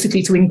tariffs,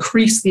 basically to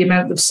increase the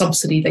amount of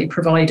subsidy they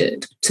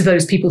provided to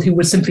those people who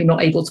were simply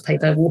not able to pay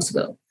their water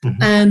bill.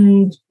 Mm-hmm.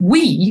 And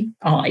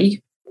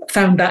I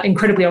found that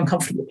incredibly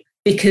uncomfortable,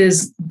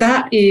 because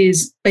that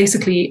is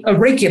basically a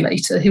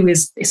regulator who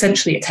is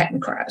essentially a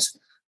technocrat,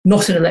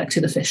 not an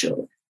elected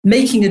official,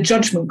 making a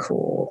judgment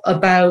call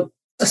about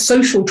a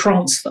social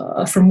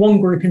transfer from one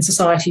group in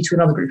society to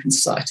another group in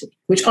society,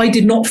 which I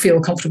did not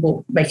feel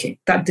comfortable making.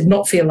 That did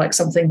not feel like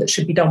something that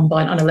should be done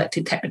by an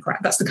unelected technocrat.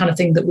 That's the kind of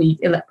thing that we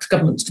elect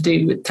governments to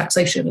do with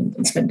taxation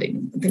and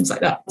spending and things like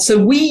that.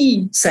 So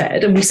we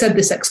said, and we said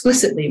this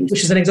explicitly,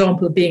 which is an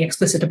example of being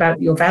explicit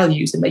about your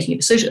values in making a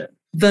decision,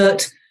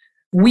 that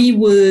we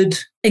would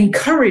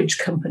encourage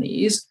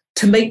companies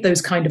to make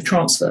those kind of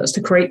transfers,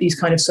 to create these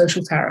kind of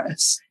social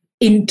tariffs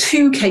in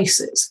two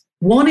cases.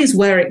 One is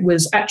where it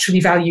was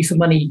actually value for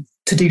money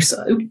to do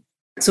so.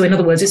 So in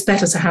other words, it's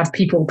better to have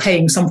people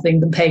paying something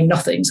than paying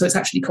nothing. So it's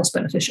actually cost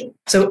beneficial.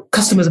 So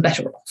customers are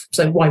better off.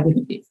 So why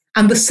wouldn't you?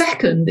 And the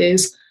second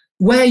is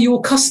where your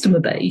customer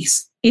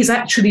base is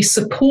actually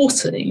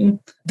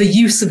supporting the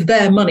use of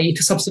their money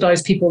to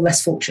subsidize people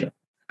less fortunate.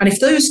 And if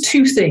those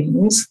two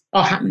things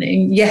are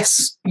happening,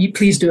 yes, you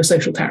please do a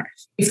social tariff.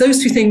 If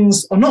those two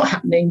things are not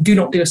happening, do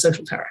not do a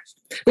social tariff.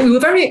 But we were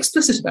very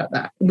explicit about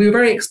that. We were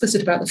very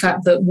explicit about the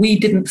fact that we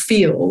didn't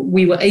feel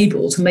we were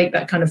able to make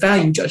that kind of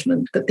value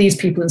judgment that these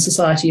people in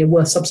society are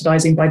worth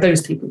subsidizing by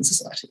those people in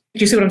society. Do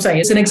you see what I'm saying?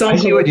 It's an example.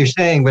 I see what you're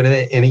saying, but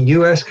in a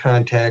US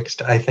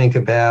context, I think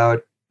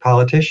about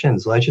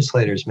politicians,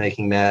 legislators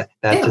making that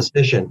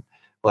decision.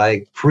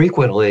 Like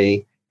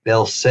frequently,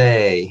 they'll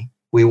say,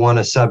 we want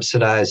to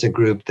subsidize a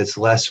group that's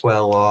less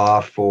well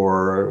off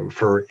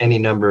for any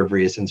number of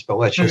reasons, but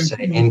let's just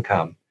say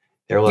income.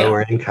 They're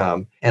lower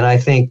income. And I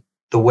think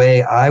the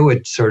way I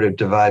would sort of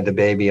divide the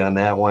baby on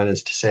that one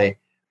is to say,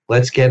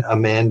 let's get a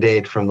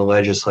mandate from the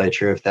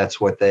legislature if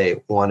that's what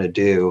they want to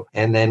do.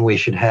 And then we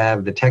should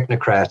have the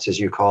technocrats, as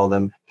you call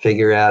them,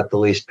 figure out the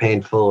least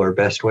painful or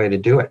best way to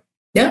do it.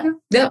 Yeah,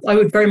 I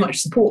would very much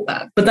support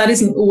that. But that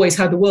isn't always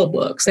how the world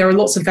works. There are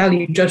lots of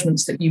value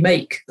judgments that you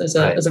make as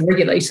a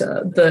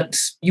regulator that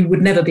you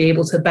would never be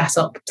able to bat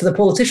up to the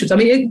politicians. I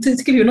mean, to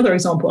give you another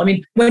example, I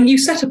mean, when you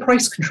set a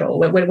price control,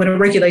 when a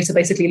regulator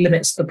basically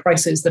limits the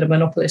prices that a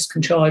monopolist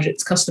can charge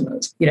its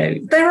customers,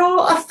 there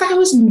are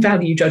 1,000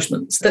 value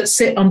judgments that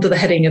sit under the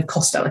heading of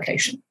cost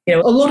allocation. A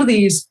lot of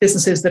these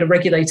businesses that are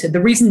regulated,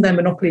 the reason they're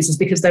monopolies is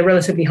because they're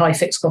relatively high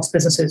fixed cost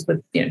businesses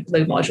with,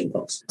 low marginal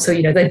costs. So,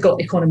 they've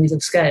got economies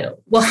of scale.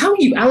 Well, how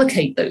you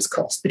allocate those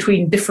costs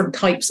between different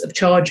types of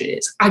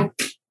charges,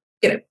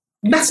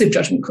 massive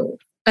judgment call.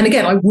 And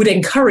again, I would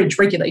encourage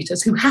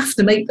regulators who have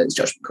to make those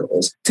judgment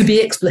calls to be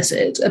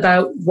explicit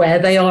about where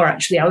they are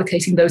actually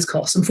allocating those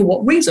costs and for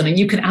what reason. And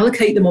you can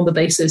allocate them on the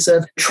basis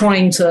of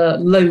trying to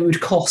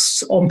load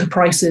costs onto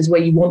prices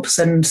where you want to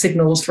send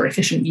signals for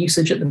efficient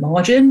usage at the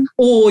margin,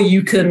 or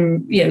you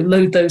can,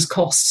 load those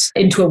costs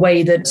into a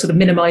way that sort of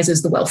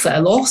minimizes the welfare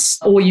loss,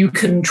 or you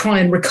can try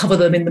and recover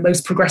them in the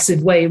most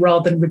progressive way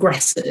rather than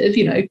regressive,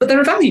 but there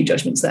are value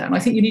judgments there. And I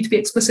think you need to be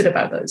explicit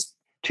about those.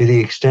 To the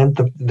extent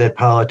that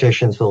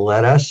politicians will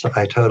let us,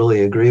 I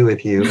totally agree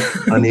with you.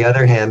 On the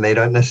other hand, they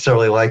don't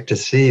necessarily like to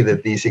see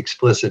that these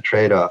explicit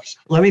trade-offs.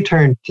 Let me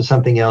turn to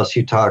something else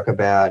you talk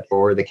about,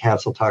 or the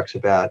council talks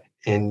about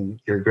in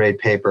your great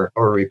paper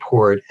or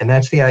report, and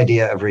that's the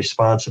idea of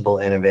responsible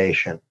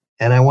innovation.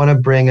 And I want to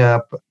bring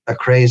up a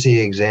crazy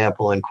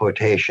example and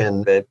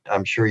quotation that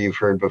I'm sure you've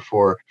heard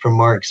before from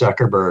Mark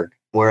Zuckerberg,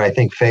 where I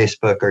think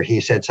Facebook, or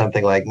he said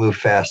something like move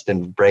fast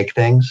and break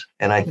things.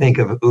 And I think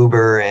of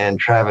Uber and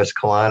Travis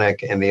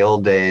Kalanick in the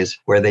old days,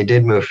 where they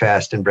did move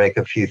fast and break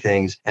a few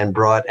things and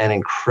brought an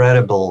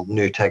incredible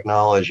new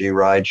technology,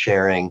 ride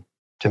sharing,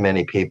 to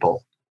many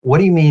people. What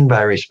do you mean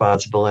by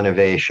responsible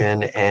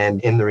innovation?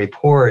 And in the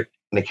report,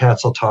 the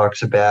council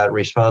talks about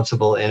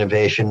responsible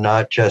innovation,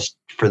 not just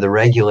for the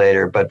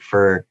regulator, but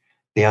for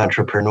the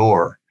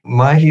entrepreneur.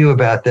 My view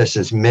about this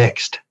is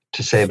mixed,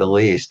 to say the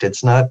least.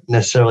 It's not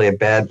necessarily a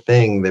bad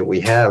thing that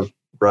we have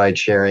ride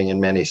sharing in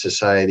many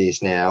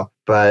societies now,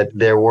 but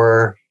there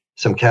were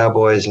some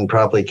cowboys and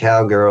probably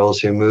cowgirls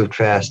who moved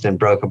fast and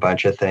broke a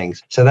bunch of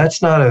things. So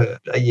that's not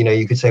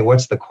you could say,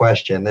 what's the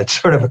question? That's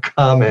sort of a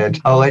comment.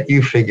 I'll let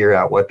you figure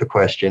out what the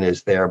question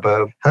is there.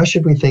 But how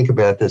should we think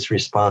about this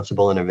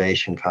responsible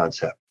innovation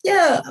concept?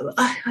 Yeah,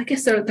 I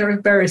guess there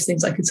are various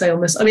things I could say on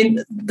this. I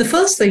mean, the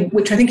first thing,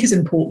 which I think is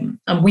important,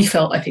 and we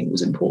felt I think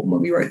was important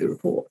when we wrote the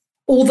report,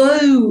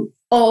 although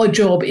our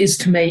job is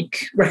to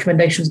make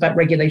recommendations about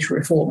regulatory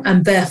reform,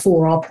 and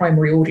therefore our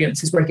primary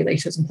audience is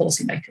regulators and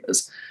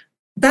policymakers,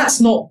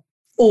 that's not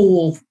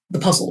all the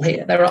puzzle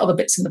here. There are other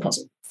bits in the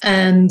puzzle.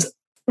 And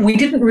we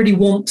didn't really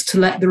want to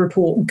let the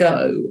report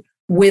go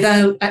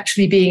without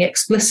actually being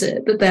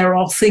explicit that there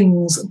are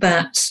things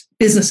that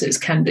businesses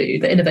can do,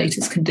 that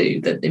innovators can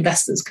do, that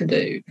investors can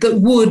do,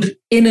 that would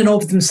in and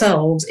of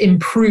themselves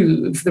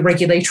improve the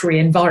regulatory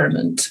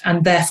environment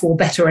and therefore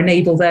better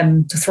enable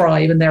them to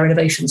thrive and their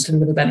innovations to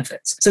deliver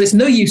benefits. So it's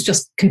no use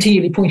just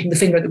continually pointing the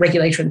finger at the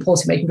regulator and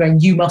policymaker going,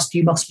 you must,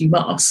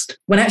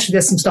 when actually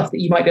there's some stuff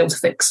that you might be able to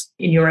fix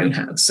in your own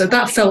house. So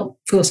that felt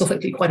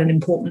philosophically quite an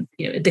important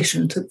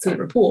addition to the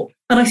report.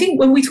 And I think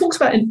when we talked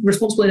about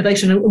responsible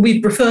innovation, and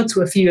we've referred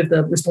to a few of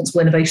the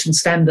responsible innovation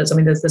standards. I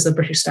mean, there's a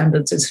British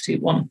Standards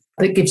Institute one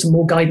that gives some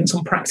more guidance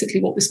on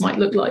practically what this might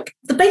look like.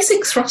 The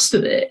basic thrust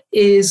of it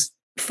is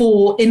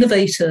for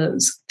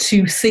innovators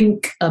to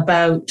think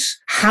about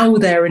how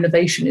their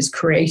innovation is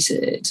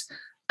created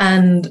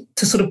and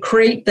to sort of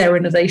create their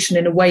innovation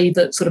in a way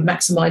that sort of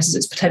maximizes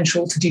its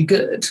potential to do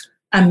good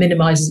and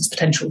minimizes its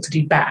potential to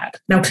do bad.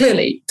 Now,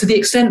 clearly, to the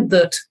extent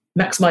that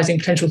maximizing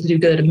potential to do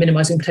good and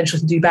minimizing potential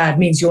to do bad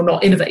means you're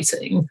not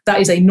innovating, that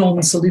is a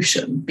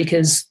non-solution,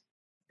 because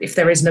if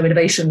there is no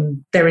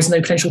innovation, there is no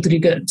potential to do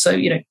good. So,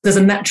 there's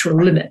a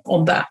natural limit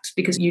on that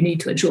because you need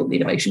to ensure the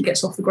innovation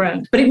gets off the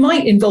ground. But it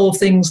might involve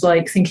things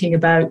like thinking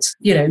about,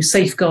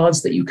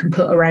 safeguards that you can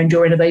put around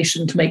your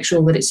innovation to make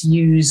sure that it's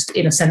used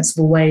in a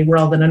sensible way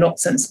rather than a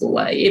not sensible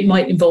way. It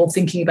might involve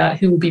thinking about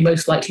who will be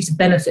most likely to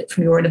benefit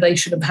from your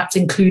innovation and perhaps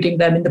including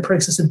them in the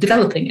process of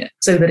developing it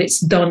so that it's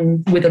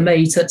done with a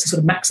lay to sort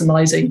of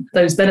maximizing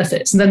those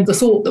benefits. And then the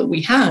thought that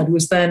we had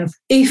was then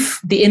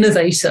if the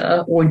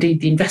innovator, or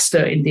indeed the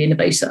investor in the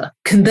innovator,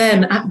 can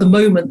then, at the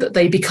moment that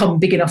they become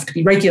big enough to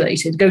be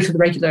regulated, go to the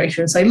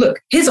regulator and say,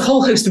 look, here's a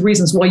whole host of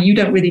reasons why you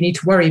don't really need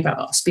to worry about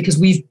us because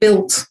we've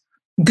built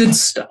good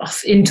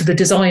stuff into the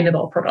design of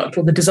our product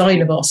or the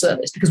design of our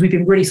service because we've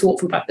been really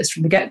thoughtful about this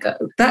from the get-go.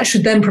 That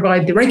should then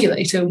provide the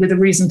regulator with a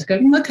reason to go,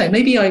 okay,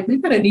 maybe I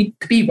don't need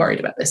to be worried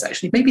about this,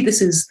 actually. Maybe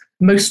this is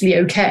mostly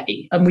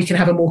okay and we can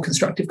have a more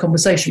constructive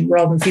conversation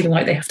rather than feeling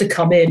like they have to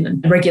come in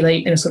and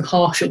regulate in a sort of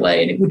harsher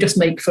way, and it would just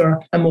make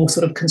for a more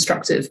sort of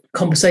constructive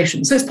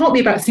conversation. So it's partly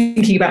about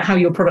thinking about how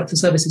your product and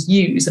service is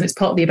used, and it's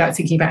partly about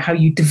thinking about how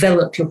you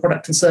develop your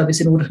product and service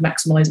in order to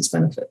maximize its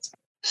benefits.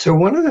 So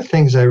one of the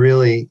things I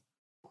really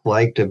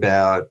liked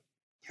about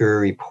your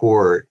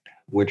report,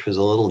 which was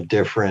a little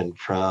different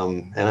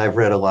from, and I've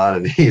read a lot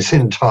of these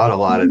and taught a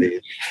lot of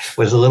these,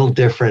 was a little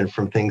different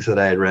from things that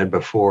I had read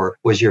before,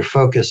 was your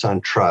focus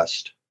on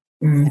trust.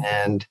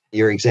 And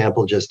your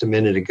example just a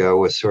minute ago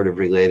was sort of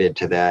related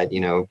to that,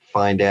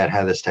 find out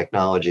how this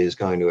technology is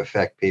going to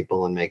affect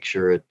people and make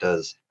sure it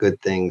does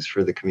good things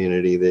for the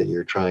community that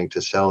you're trying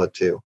to sell it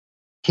to.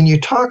 Can you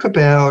talk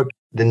about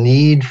the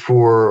need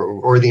for,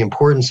 or the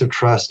importance of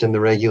trust in the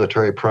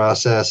regulatory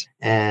process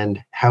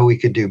and how we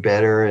could do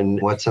better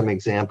and what some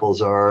examples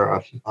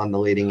are on the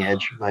leading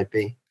edge might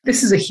be?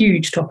 This is a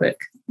huge topic.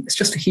 It's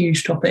just a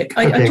huge topic.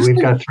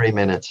 We've got 3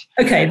 minutes.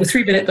 Okay, the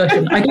 3-minute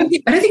version. I don't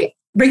think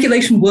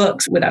regulation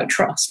works without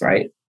trust,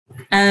 right?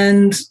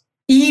 And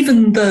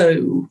even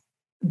though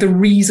the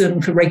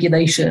reason for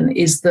regulation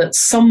is that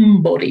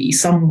somebody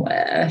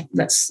somewhere,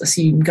 let's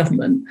assume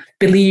government,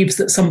 believes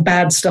that some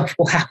bad stuff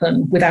will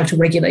happen without a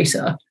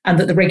regulator, and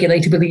that the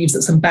regulator believes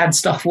that some bad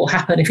stuff will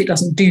happen if it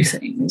doesn't do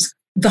things.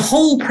 The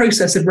whole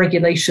process of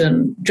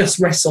regulation just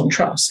rests on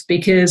trust,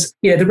 because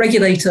the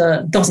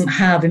regulator doesn't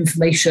have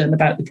information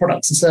about the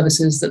products and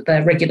services that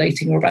they're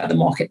regulating or about the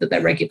market that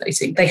they're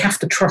regulating. They have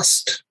to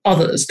trust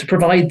others to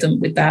provide them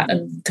with that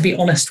and to be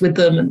honest with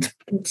them and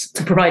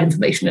to provide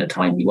information in a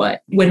timely way.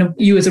 When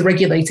you as a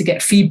regulator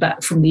get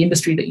feedback from the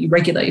industry that you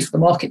regulate, or the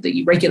market that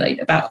you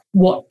regulate, about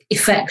what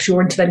effects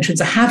your interventions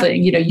are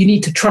having, you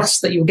need to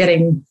trust that you're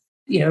getting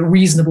a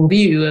reasonable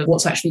view of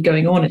what's actually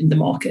going on in the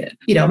market.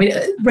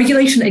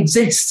 Regulation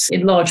exists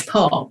in large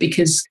part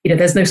because,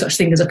 there's no such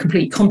thing as a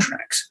complete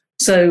contract.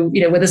 So,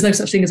 where there's no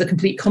such thing as a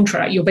complete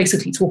contract, you're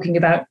basically talking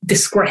about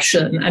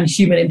discretion and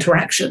human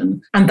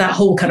interaction. And that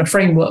whole kind of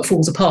framework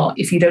falls apart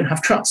if you don't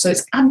have trust. So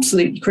it's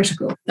absolutely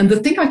critical. And the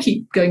thing I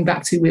keep going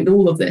back to with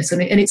all of this,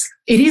 and it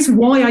is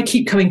why I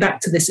keep coming back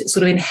to this, it's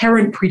sort of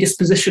inherent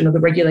predisposition of the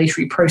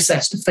regulatory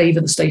process to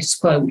favour the status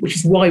quo, which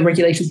is why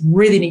regulators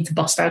really need to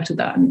bust out of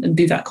that and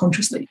do that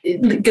consciously.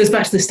 It goes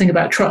back to this thing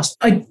about trust.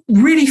 I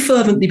really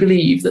fervently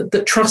believe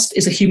that trust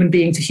is a human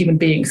being to human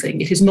being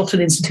thing. It is not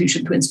an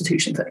institution to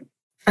institution thing.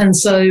 And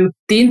so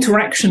the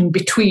interaction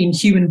between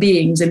human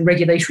beings in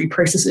regulatory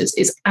processes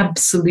is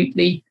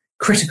absolutely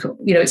critical.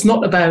 It's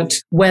not about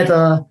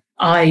whether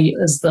I,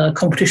 as the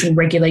competition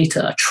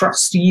regulator,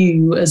 trust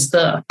you as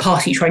the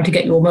party trying to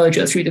get your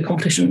merger through the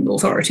competition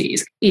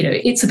authorities.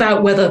 It's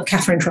about whether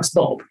Catherine trusts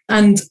Bob.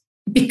 And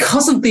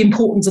because of the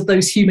importance of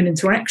those human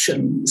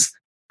interactions,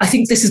 I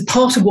think this is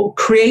part of what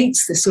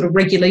creates this sort of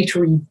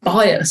regulatory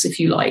bias, if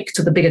you like,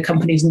 to the bigger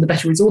companies and the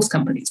better resource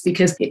companies,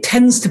 because it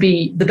tends to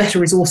be the better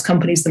resource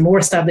companies, the more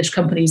established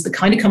companies, the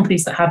kind of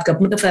companies that have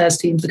government affairs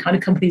teams, the kind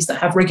of companies that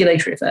have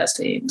regulatory affairs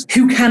teams,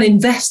 who can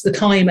invest the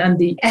time and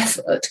the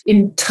effort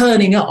in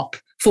turning up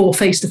for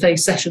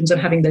face-to-face sessions and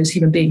having those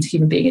human being to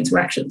human being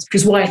interactions, which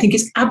is why I think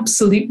it's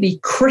absolutely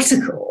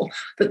critical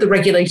that the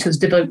regulators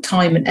devote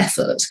time and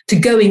effort to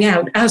going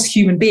out as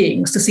human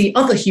beings to see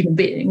other human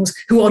beings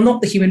who are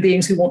not the human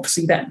beings who want to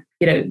see them.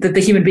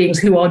 The human beings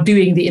who are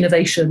doing the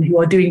innovation, who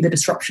are doing the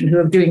disruption, who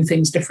are doing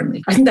things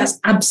differently. I think that's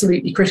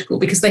absolutely critical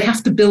because they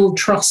have to build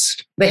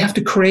trust. They have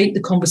to create the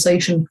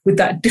conversation with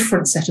that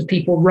different set of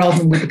people rather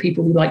than with the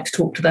people who like to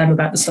talk to them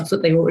about the stuff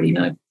that they already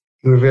know.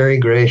 You were very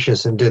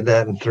gracious and did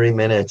that in 3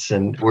 minutes,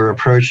 and we're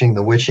approaching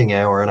the witching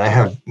hour, and I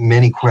have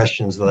many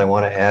questions that I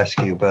want to ask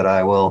you, but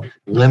I will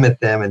limit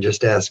them and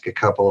just ask a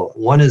couple.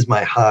 One is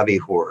my hobby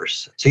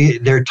horse. So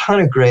there are a ton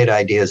of great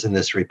ideas in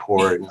this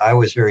report. I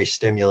was very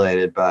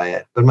stimulated by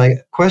it. But my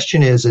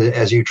question is,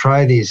 as you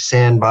try these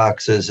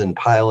sandboxes and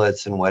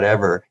pilots and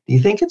whatever, do you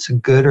think it's a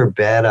good or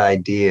bad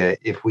idea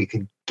if we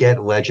could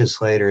get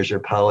legislators or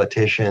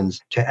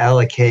politicians to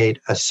allocate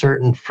a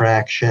certain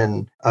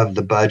fraction of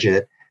the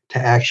budget to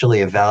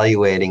actually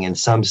evaluating, in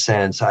some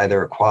sense,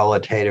 either a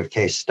qualitative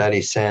case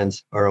study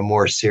sense or a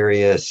more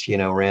serious,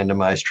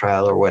 randomized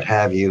trial or what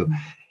have you,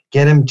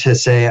 get them to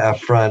say up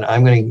front,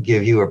 I'm going to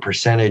give you a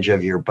percentage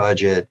of your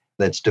budget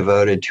that's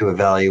devoted to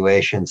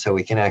evaluation so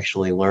we can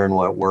actually learn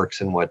what works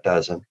and what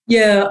doesn't.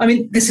 Yeah,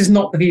 this is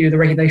not the view of the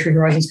Regulatory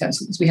Horizons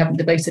Council because we haven't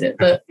debated it,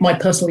 but my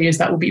personal view is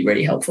that would be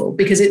really helpful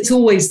because it's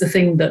always the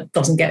thing that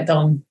doesn't get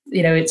done.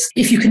 It's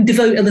if you can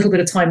devote a little bit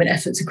of time and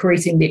effort to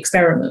creating the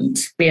experiment,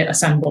 be it a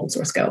sandbox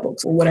or a scale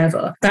box or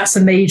whatever, that's a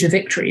major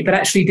victory. But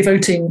actually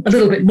devoting a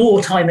little bit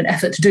more time and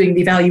effort to doing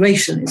the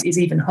evaluation is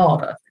even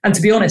harder. And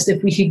to be honest,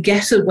 if we could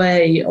get a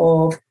way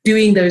of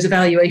doing those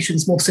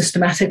evaluations more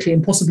systematically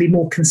and possibly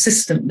more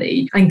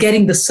consistently and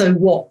getting the so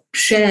what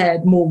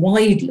shared more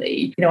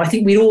widely, I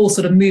think we'd all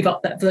sort of move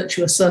up that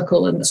virtuous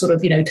circle and sort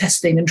of,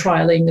 testing and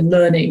trialing and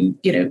learning,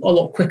 a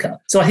lot quicker.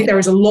 So I think there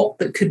is a lot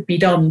that could be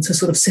done to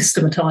sort of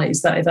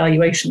systematize that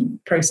evaluation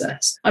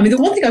process. The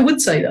one thing I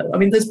would say though,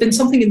 there's been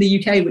something in the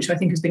UK which I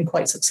think has been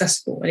quite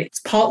successful. And it's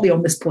partly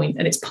on this point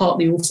and it's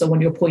partly also on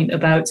your point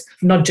about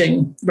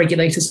nudging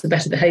regulators for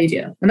better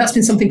behaviour. And that's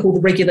been something called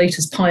the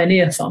Regulators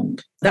Pioneer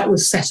Fund. That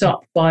was set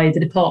up by the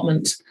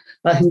department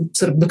who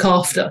sort of look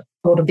after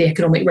a lot of the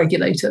economic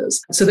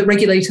regulators, so that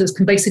regulators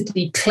can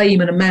basically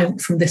claim an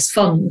amount from this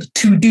fund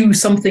to do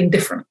something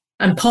different.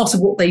 And part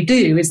of what they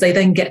do is they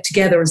then get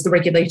together as the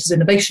Regulators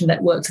Innovation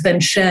Network to then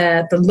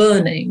share the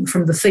learning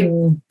from the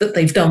thing that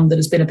they've done that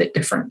has been a bit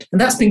different. And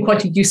that's been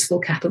quite a useful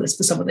catalyst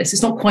for some of this.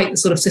 It's not quite the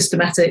sort of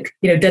systematic,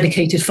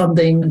 dedicated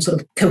funding and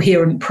sort of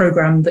coherent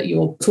program that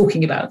you're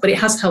talking about, but it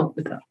has helped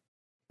with that.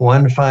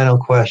 One final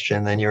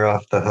question, then you're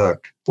off the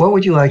hook. What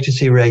would you like to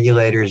see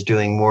regulators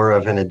doing more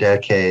of in a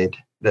decade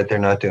that they're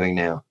not doing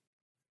now?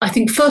 I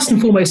think first and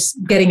foremost,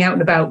 getting out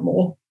and about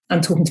more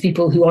and talking to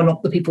people who are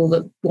not the people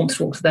that want to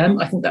talk to them.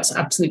 I think that's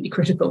absolutely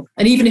critical.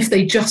 And even if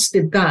they just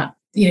did that,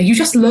 you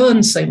just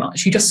learn so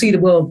much. You just see the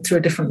world through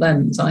a different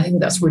lens. I think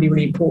that's really,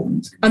 really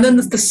important. And then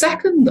the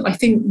second, I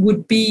think,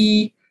 would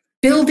be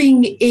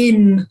building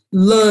in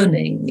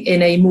learning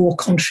in a more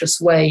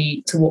conscious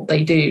way to what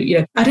they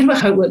do. I don't know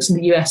how it works in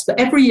the US, but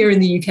every year in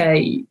the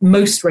UK,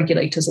 most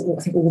regulators, or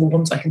I think all the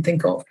ones I can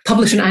think of,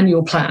 publish an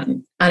annual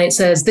plan. And it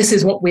says, this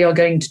is what we are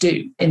going to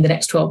do in the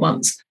next 12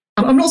 months.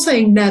 I'm not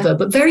saying never,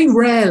 but very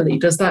rarely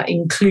does that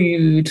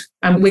include,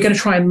 and we're going to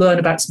try and learn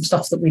about some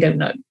stuff that we don't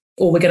know.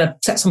 Or we're going to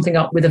set something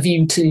up with a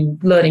view to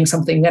learning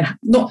something and have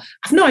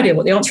no idea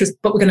what the answer is,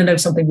 but we're going to know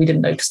something we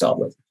didn't know to start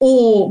with.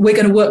 Or we're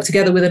going to work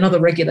together with another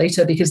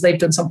regulator because they've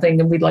done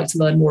something and we'd like to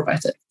learn more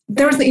about it.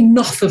 There isn't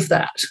enough of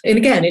that. And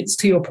again, it's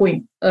to your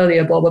point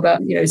earlier, Bob,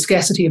 about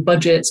scarcity of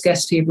budget,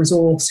 scarcity of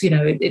resource.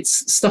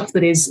 It's stuff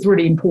that is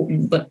really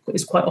important, but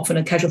is quite often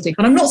a casualty.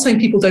 And I'm not saying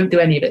people don't do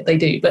any of it, they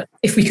do. But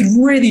if we could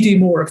really do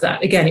more of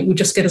that, again, it would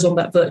just get us on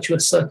that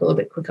virtuous circle a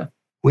bit quicker.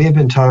 We have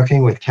been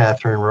talking with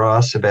Catherine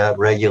Ross about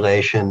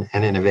regulation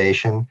and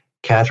innovation.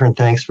 Catherine,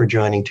 thanks for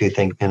joining To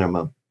Think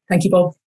Minimum. Thank you, Bob.